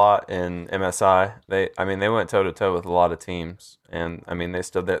showed a lot in MSI. They went toe to toe with a lot of teams, and I mean they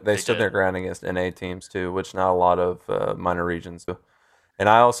stood there. They stood did. their ground against NA teams too, which not a lot of minor regions do. And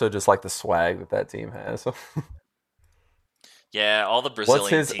I also just like the swag that team has. Yeah, all the Brazilian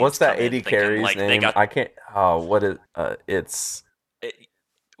teams. What's that come in 80 thinking, carries like, name? They got, I can't. Oh, what is? It's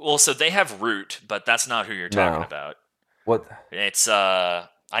well, so they have Root, but that's not who you're talking No. about. what? It's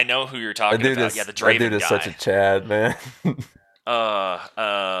I know who you're talking That dude about. is. Yeah, the That Draven dude is guy. such a Chad, man.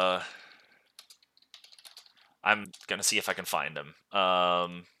 I'm gonna see if I can find him.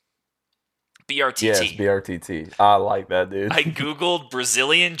 Yes, BRTT. BRTT. I like that dude. I googled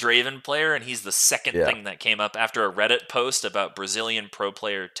Brazilian Draven player, and he's the second Yeah. thing that came up after a Reddit post about Brazilian pro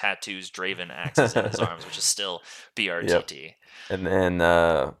player tattoos Draven axes in his arms, which is still Yep. BRTT. And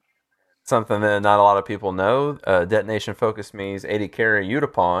then something that not a lot of people know, Detonation Focus Me's 80 carry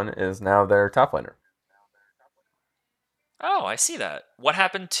Utapon is now their top laner. Oh, I see that. What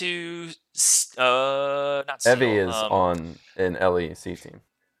happened to not Evie Steel? is on an LEC team.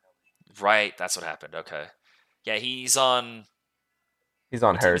 Right, that's what happened. Okay, yeah, he's on. He's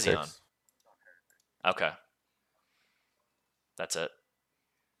on What team is he on? Heretics. Okay, that's it.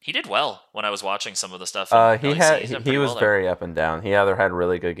 He did well when I was watching some of the stuff in LEC. He's done He pretty was well there. very up and down. He either had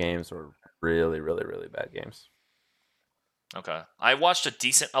really good games or really, really, really bad games. Okay, I watched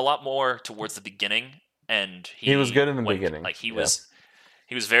a lot more towards the beginning, and He was good in the when beginning. like Yeah.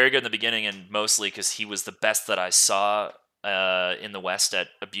 he was very good in the beginning, and mostly because he was the best that I saw in the West at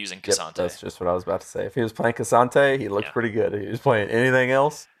abusing Yep, Cassante. that's just what I was about to say. If he was playing Cassante, he looked Yeah. pretty good. If he was playing anything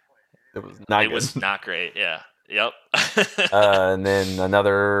else, it was not It good. was not great. Yeah. Yep. And then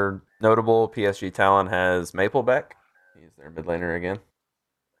another notable PSG talent has Mapleback. He's their mid laner again.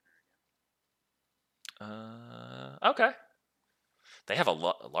 Okay. They have a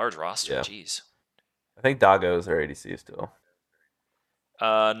large roster. Yeah. Jeez. I think Dago is their ADC still.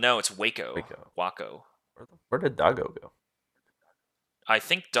 No, it's Waco. Waco. Waco. Where did Dago go? I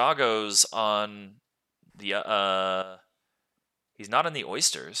think Doggo's on the he's not in the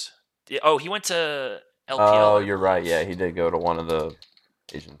Oysters. Oh, he went to LPL. Oh, I you're right. Yeah, believe. he did go to one of the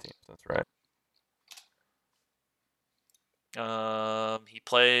Asian teams. That's right. He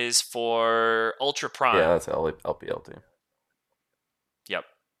plays for Ultra Prime. Yeah, that's LPL team. Yep.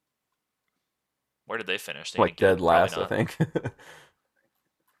 Where did they finish? They Like didn't get dead last, I not. think.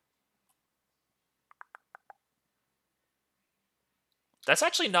 That's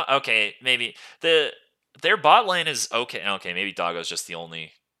actually not okay. Maybe their bot lane is okay. Okay, maybe Doggo's just the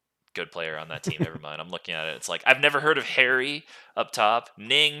only good player on that team. Never mind. I'm looking at it. It's like I've never heard of Harry up top.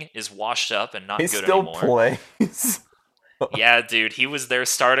 Ning is washed up and not He good still anymore. plays. Yeah, dude, he was their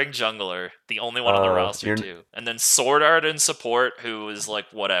starting jungler, the only one on the roster too. And then Sword Art in support, who is like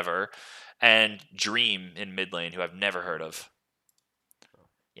whatever, and Dream in mid lane, who I've never heard of.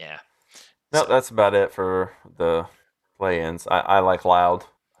 Yeah. No, So, that's about it for the play-ins. I like Loud.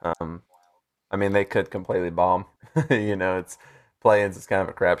 I mean, they could completely bomb. It's play-ins is kind of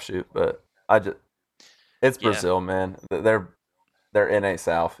a crapshoot, but it's yeah. Brazil, man. They're NA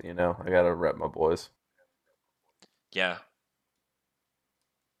South. I gotta rep my boys. Yeah.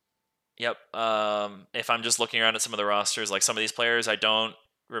 Yep. If I'm just looking around at some of the rosters, like some of these players I don't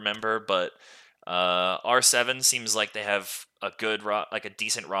remember, but R7 seems like they have a good like a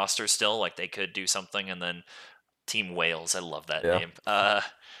decent roster still. Like they could do something, and then Team Wales. I love that Yeah. name.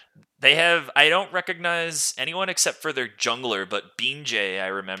 They have. I don't recognize anyone except for their jungler, but Bean J. I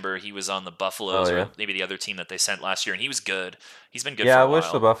remember he was on the Buffaloes Oh, yeah. or maybe the other team that they sent last year, and he was good. He's been good Yeah, for I a wish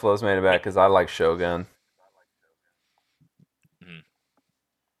the while. Buffaloes made it back because I like Shogun. Mhm.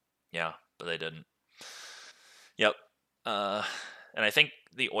 Yeah, but they didn't. Yep. And I think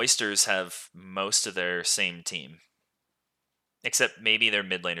the Oysters have most of their same team. Except maybe their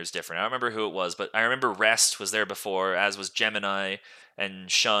mid laner's different. I don't remember who it was, but I remember Rest was there before, as was Gemini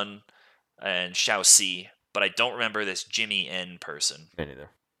and Shun and Xiao Si. But I don't remember this Jimmy N person. Me neither.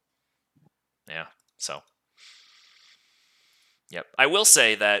 Yeah, so. Yep. I will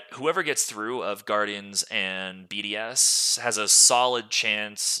say that whoever gets through of Guardians and BDS has a solid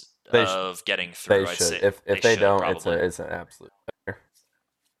chance of getting through. They I'd should. say If they should, don't, probably. it's an absolute failure.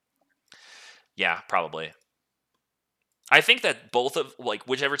 Yeah, probably. I think that both of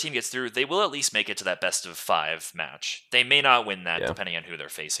whichever team gets through, they will at least make it to that best of 5 match. They may not win that, Yeah. depending on who they're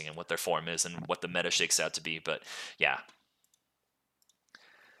facing and what their form is and what the meta shakes out to be. But yeah.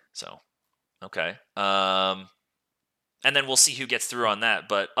 So, okay. And then we'll see who gets through on that.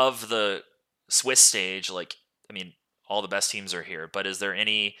 But of the Swiss stage, all the best teams are here. But is there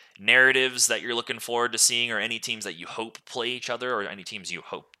any narratives that you're looking forward to seeing, or any teams that you hope play each other, or any teams you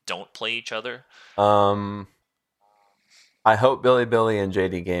hope don't play each other? I hope Billy and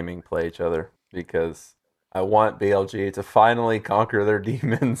JD Gaming play each other because I want BLG to finally conquer their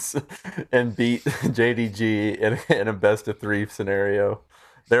demons and beat JDG in a best of 3 scenario.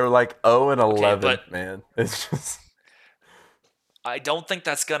 They were like 0-11, Okay, man. It's just. I don't think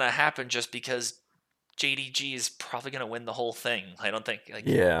that's gonna happen just because JDG is probably gonna win the whole thing. I don't think.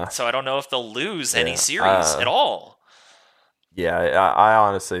 Yeah. So I don't know if they'll lose any Yeah, series at all. Yeah, I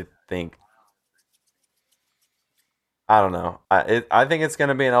honestly think. I don't know. I think it's going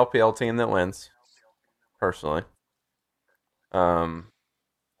to be an LPL team that wins, personally.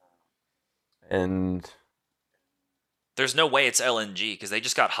 and There's no way it's LNG because they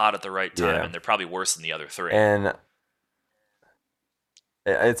just got hot at the right time, Yeah. and they're probably worse than the other three. and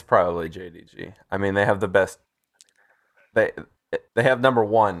it's probably JDG. I mean, they have the best. They have number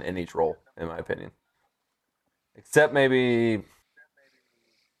one in each role, in my opinion. Except maybe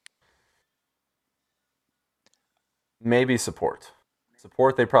support.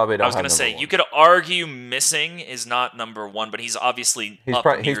 Support, they probably don't. I was going gonna to say you could argue missing is not number one, but he's obviously He's up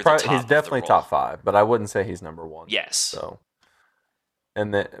probably near he's the top. he's definitely of the role. top 5, but I wouldn't say he's number one. Yes. So,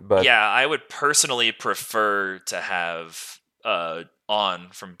 and then but yeah, I would personally prefer to have On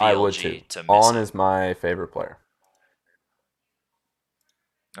from I would too. BLG to miss On him. is my favorite player.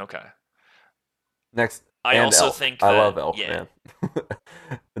 Okay. Next, I also Elk. think I that, love Elk, yeah. man.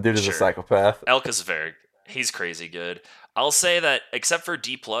 The dude is Sure. a psychopath. Elk is he's crazy good. I'll say that except for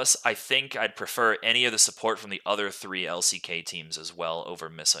D+, I think I'd prefer any of the support from the other 3 LCK teams as well over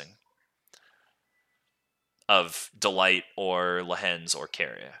missing. Of Delight or Lehens or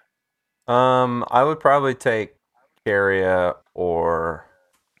Carrier. I would probably take Carrier or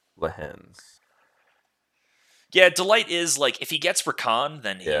Lehens. Yeah, Delight is like, if he gets Recon,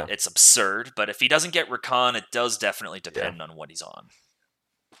 then Yeah. it's absurd. But if he doesn't get Recon, it does definitely depend on what he's on.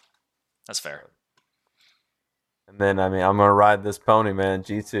 That's fair. And then, I mean, I'm going to ride this pony, man.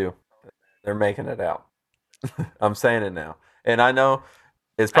 G2. They're making it out. I'm saying it now. And I know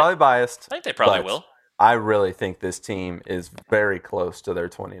it's probably biased. I think they probably but will. I really think this team is very close to their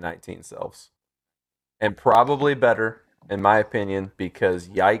 2019 selves. And probably better, in my opinion, because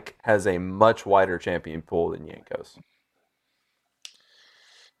Yike has a much wider champion pool than Yankos.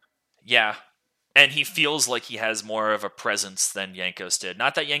 Yeah. And he feels like he has more of a presence than Yankos did.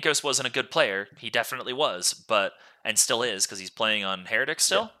 Not that Yankos wasn't a good player. He definitely was, and still is, because he's playing on Heretics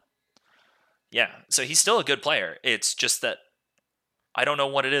still. Yeah. So he's still a good player. It's just that I don't know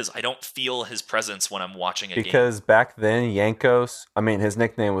what it is. I don't feel his presence when I'm watching a game. Because back then, Yankos, I mean, his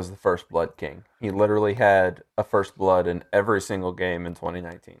nickname was the First Blood King. He literally had a First Blood in every single game in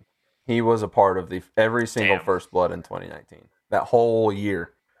 2019. He was a part of every single First Blood in 2019. That whole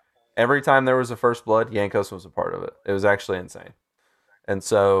year. Every time there was a First Blood, Yankos was a part of it. It was actually insane. And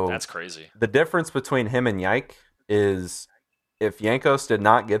so that's crazy. The difference between him and Yike is if Yankos did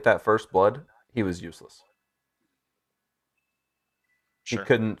not get that First Blood, he was useless. Sure. He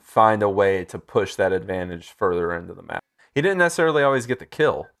couldn't find a way to push that advantage further into the map. He didn't necessarily always get the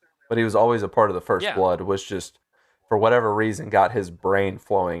kill, but he was always a part of the First Blood, which just, for whatever reason, got his brain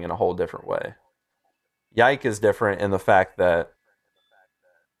flowing in a whole different way. Yike is different in the fact that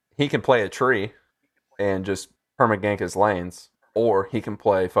he can play a tree and just permagank his lanes, or he can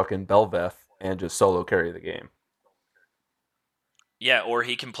play fucking Belveth and just solo carry the game. Yeah, or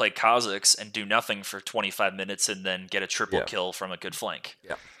he can play Kha'Zix and do nothing for 25 minutes and then get a triple kill from a good flank.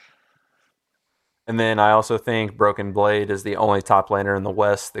 Yeah. And then I also think Broken Blade is the only top laner in the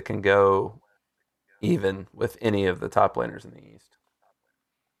West that can go even with any of the top laners in the East.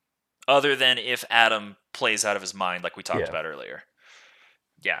 Other than if Adam plays out of his mind, like we talked about earlier.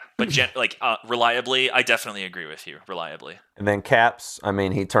 Yeah, but reliably, I definitely agree with you. Reliably. And then Caps, I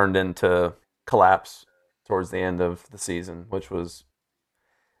mean, he turned into Collapse towards the end of the season, which was...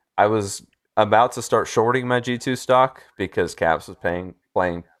 I was about to start shorting my G2 stock because Caps was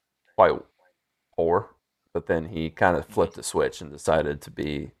playing quite poor, but then he kind of flipped a switch and decided to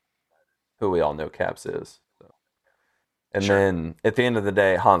be who we all know Caps is. So. And then at the end of the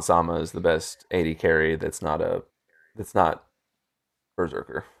day, Hansama is the best AD carry that's not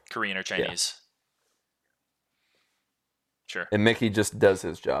Berserker. Korean or Chinese. Yeah. Sure. And Mickey just does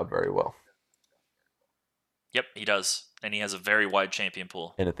his job very well. Yep, he does. And he has a very wide champion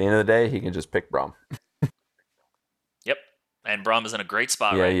pool. And at the end of the day, he can just pick Braum. Yep. And Braum is in a great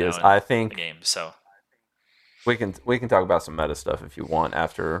spot right now. Yeah, he is. I think the game, so we can talk about some meta stuff if you want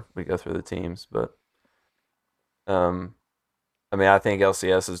after we go through the teams, but I mean, I think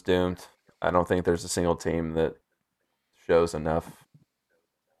LCS is doomed. I don't think there's a single team that shows enough.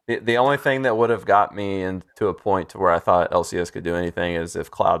 The only thing that would have got me into a point to where I thought LCS could do anything is if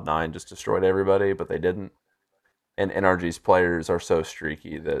Cloud9 just destroyed everybody, but they didn't. And NRG's players are so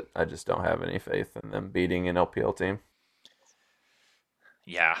streaky that I just don't have any faith in them beating an LPL team.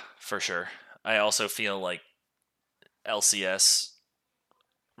 Yeah, for sure. I also feel like LCS,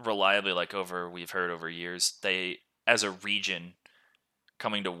 reliably, we've heard over years, they, as a region,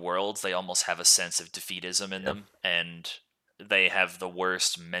 coming to Worlds, they almost have a sense of defeatism in them, and they have the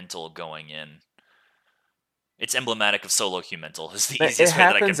worst mental going in. It's emblematic of solo queue mental. Is the easiest way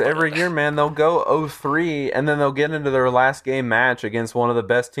that I can put it. It happens every year, man. They'll go 0-3, and then they'll get into their last game match against one of the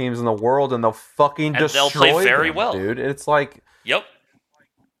best teams in the world, and they'll fucking destroy them, play very well, dude. It's like... Yep.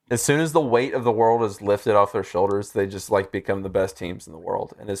 as soon as the weight of the world is lifted off their shoulders, they just like become the best teams in the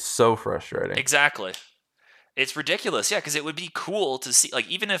world, and it's so frustrating. Exactly. It's ridiculous, yeah, because it would be cool to see, like,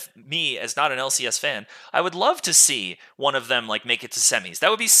 even if me, as not an LCS fan, I would love to see one of them, like, make it to semis. That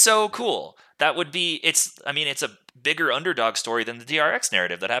would be so cool. That would be, it's a bigger underdog story than the DRX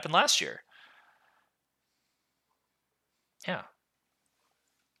narrative that happened last year. Yeah.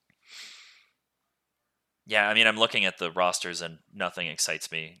 Yeah, I mean, I'm looking at the rosters and nothing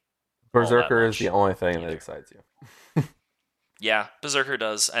excites me. Berserker is the only thing that excites you. Yeah, Berserker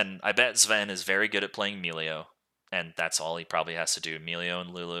does, and I bet Sven is very good at playing Melio, and that's all he probably has to do. Melio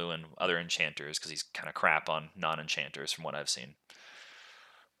and Lulu and other enchanters, because he's kind of crap on non-enchanters from what I've seen.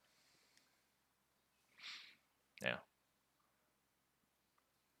 Yeah.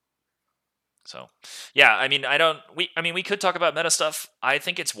 So, yeah, I mean, we could talk about meta stuff. I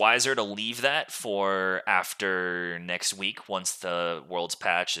think it's wiser to leave that for after next week once the Worlds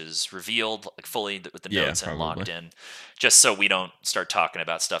patch is revealed, like fully with the notes and locked in, just so we don't start talking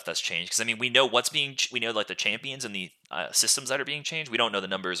about stuff that's changed. Because I mean, we know we know like the champions and the systems that are being changed. We don't know the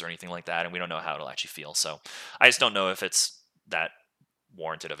numbers or anything like that, and we don't know how it'll actually feel. So, I just don't know if it's that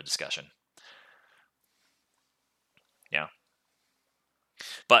warranted of a discussion. Yeah.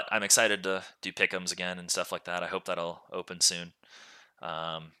 But I'm excited to do pick'ems again and stuff like that. I hope that'll open soon.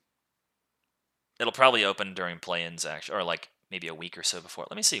 It'll probably open during play-ins, actually, or like maybe a week or so before.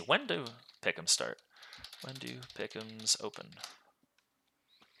 Let me see. When do pick'ems start? When do pick'ems open?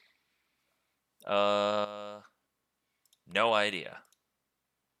 No idea.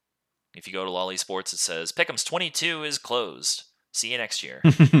 If you go to Lolly Sports, it says pick'ems 22 is closed. See you next year.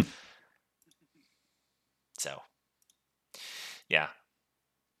 So, yeah.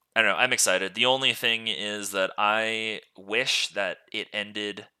 I don't know. I'm excited. The only thing is that I wish that it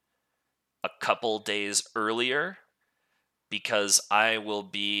ended a couple days earlier, because I will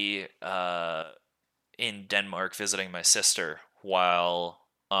be in Denmark visiting my sister while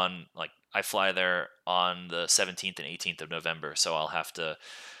I fly there on the 17th and 18th of November, so I'll have to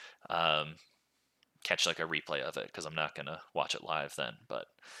catch like a replay of it because I'm not gonna watch it live then. But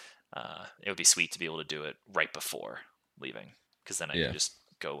it would be sweet to be able to do it right before leaving, because then I can just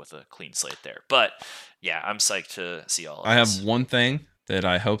go with a clean slate there. But yeah, I'm psyched to see all of this. I have one thing that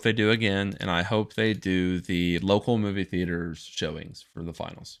I hope they do again, and I hope they do the local movie theaters showings for the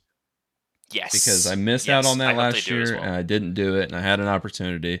finals. Yes. Because I missed out on that last year, and I didn't do it, and I had an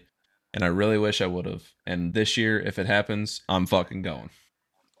opportunity, and I really wish I would have. And this year, if it happens, I'm fucking going.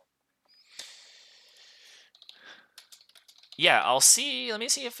 Yeah, I'll see. Let me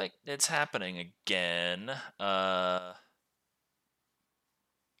see if it's happening again.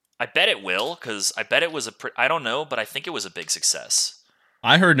 I bet it will, because I bet it was I don't know, but I think it was a big success.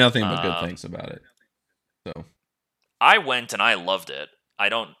 I heard nothing but good things about it. So I went and I loved it. I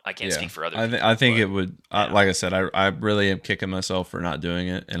can't speak for other people. I think it would. Yeah. Like I said, I really am kicking myself for not doing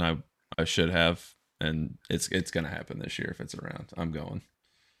it, and I should have. And it's gonna happen this year if it's around. I'm going.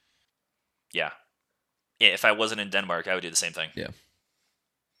 Yeah. If I wasn't in Denmark, I would do the same thing. Yeah.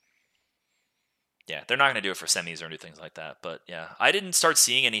 Yeah, they're not going to do it for semis or do things like that. But yeah, I didn't start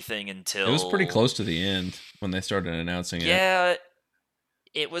seeing anything until... It was pretty close to the end when they started announcing it. Yeah,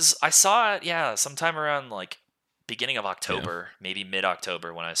 it was... I saw it, sometime around like beginning of October, maybe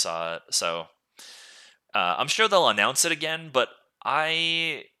mid-October when I saw it. So I'm sure they'll announce it again, but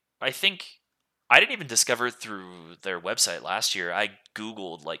I think... I didn't even discover it through their website last year. I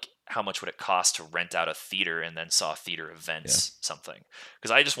Googled like how much would it cost to rent out a theater, and then saw theater events something,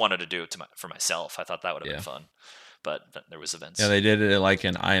 because I just wanted to do it for myself. I thought that would have been fun, but there was events. Yeah, they did it like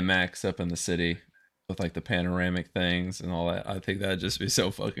an IMAX up in the city with like the panoramic things and all that. I think that'd just be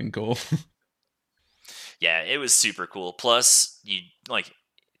so fucking cool. Yeah, it was super cool. Plus, you like...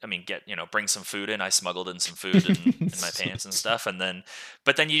 bring some food in. I smuggled in some food in my pants and stuff,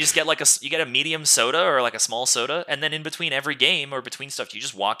 but then you just get you get a medium soda or like a small soda, and then in between every game or between stuff, you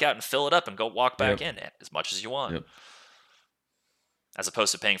just walk out and fill it up and go walk back in as much as you want. As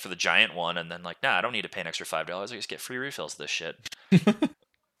opposed to paying for the giant one and then like, nah, I don't need to pay an extra $5. I just get free refills of this shit.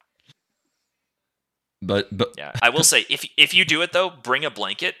 But yeah, I will say if you do it though, bring a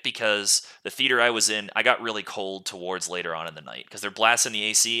blanket, because the theater I was in, I got really cold towards later on in the night because they're blasting the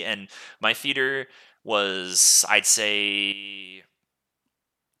AC, and my theater was, I'd say,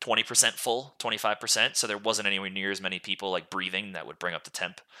 20% full, 25%, so there wasn't anywhere near as many people like breathing that would bring up the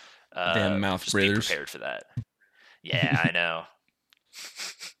temp. Damn mouth just breathers. Be prepared for that. Yeah, I know.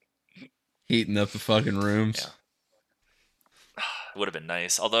 Heating up the fucking rooms. Yeah. Would have been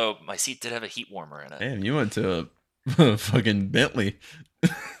nice, although my seat did have a heat warmer in it. Damn, you went to a fucking Bentley.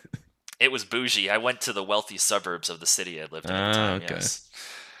 It was bougie. I went to the wealthy suburbs of the city I lived in at the time. Okay. Yes.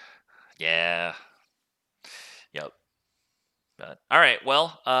 Yeah. Yep. But, all right.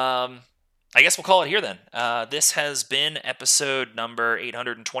 Well, I guess we'll call it here then. This has been episode number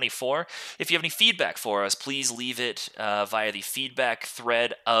 824. If you have any feedback for us, please leave it via the feedback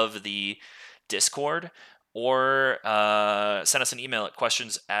thread of the Discord, or send us an email at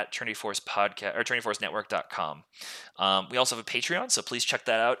questions@TrinityForcePodcast or TrinityForceNetwork.com. We also have a Patreon, so please check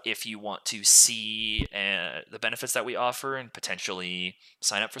that out if you want to see the benefits that we offer and potentially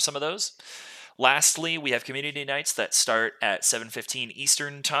sign up for some of those. Lastly, we have community nights that start at 7:15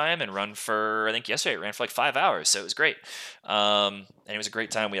 Eastern time and run for, I think yesterday it ran for like 5 hours, so it was great. And it was a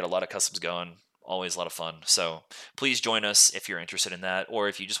great time. We had a lot of customs going. Always a lot of fun. So please join us if you're interested in that. Or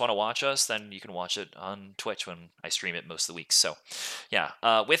if you just want to watch us, then you can watch it on Twitch when I stream it most of the week. So yeah,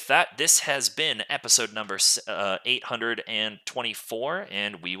 with that, this has been episode number 824,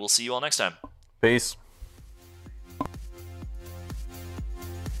 and we will see you all next time. Peace.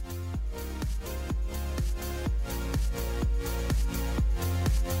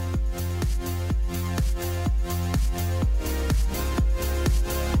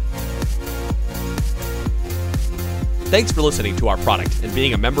 Thanks for listening to our product and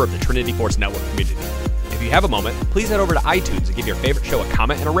being a member of the Trinity Force Network community. If you have a moment, please head over to iTunes and give your favorite show a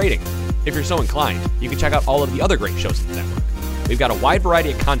comment and a rating. If you're so inclined, you can check out all of the other great shows in the network. We've got a wide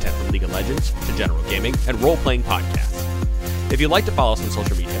variety of content from League of Legends to general gaming and role-playing podcasts. If you'd like to follow us on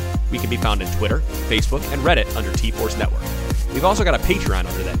social media, we can be found on Twitter, Facebook, and Reddit under T-Force Network. We've also got a Patreon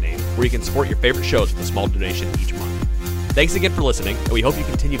under that name where you can support your favorite shows with a small donation each month. Thanks again for listening, and we hope you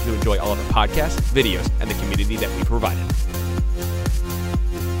continue to enjoy all of our podcasts, videos, and the community that we provided.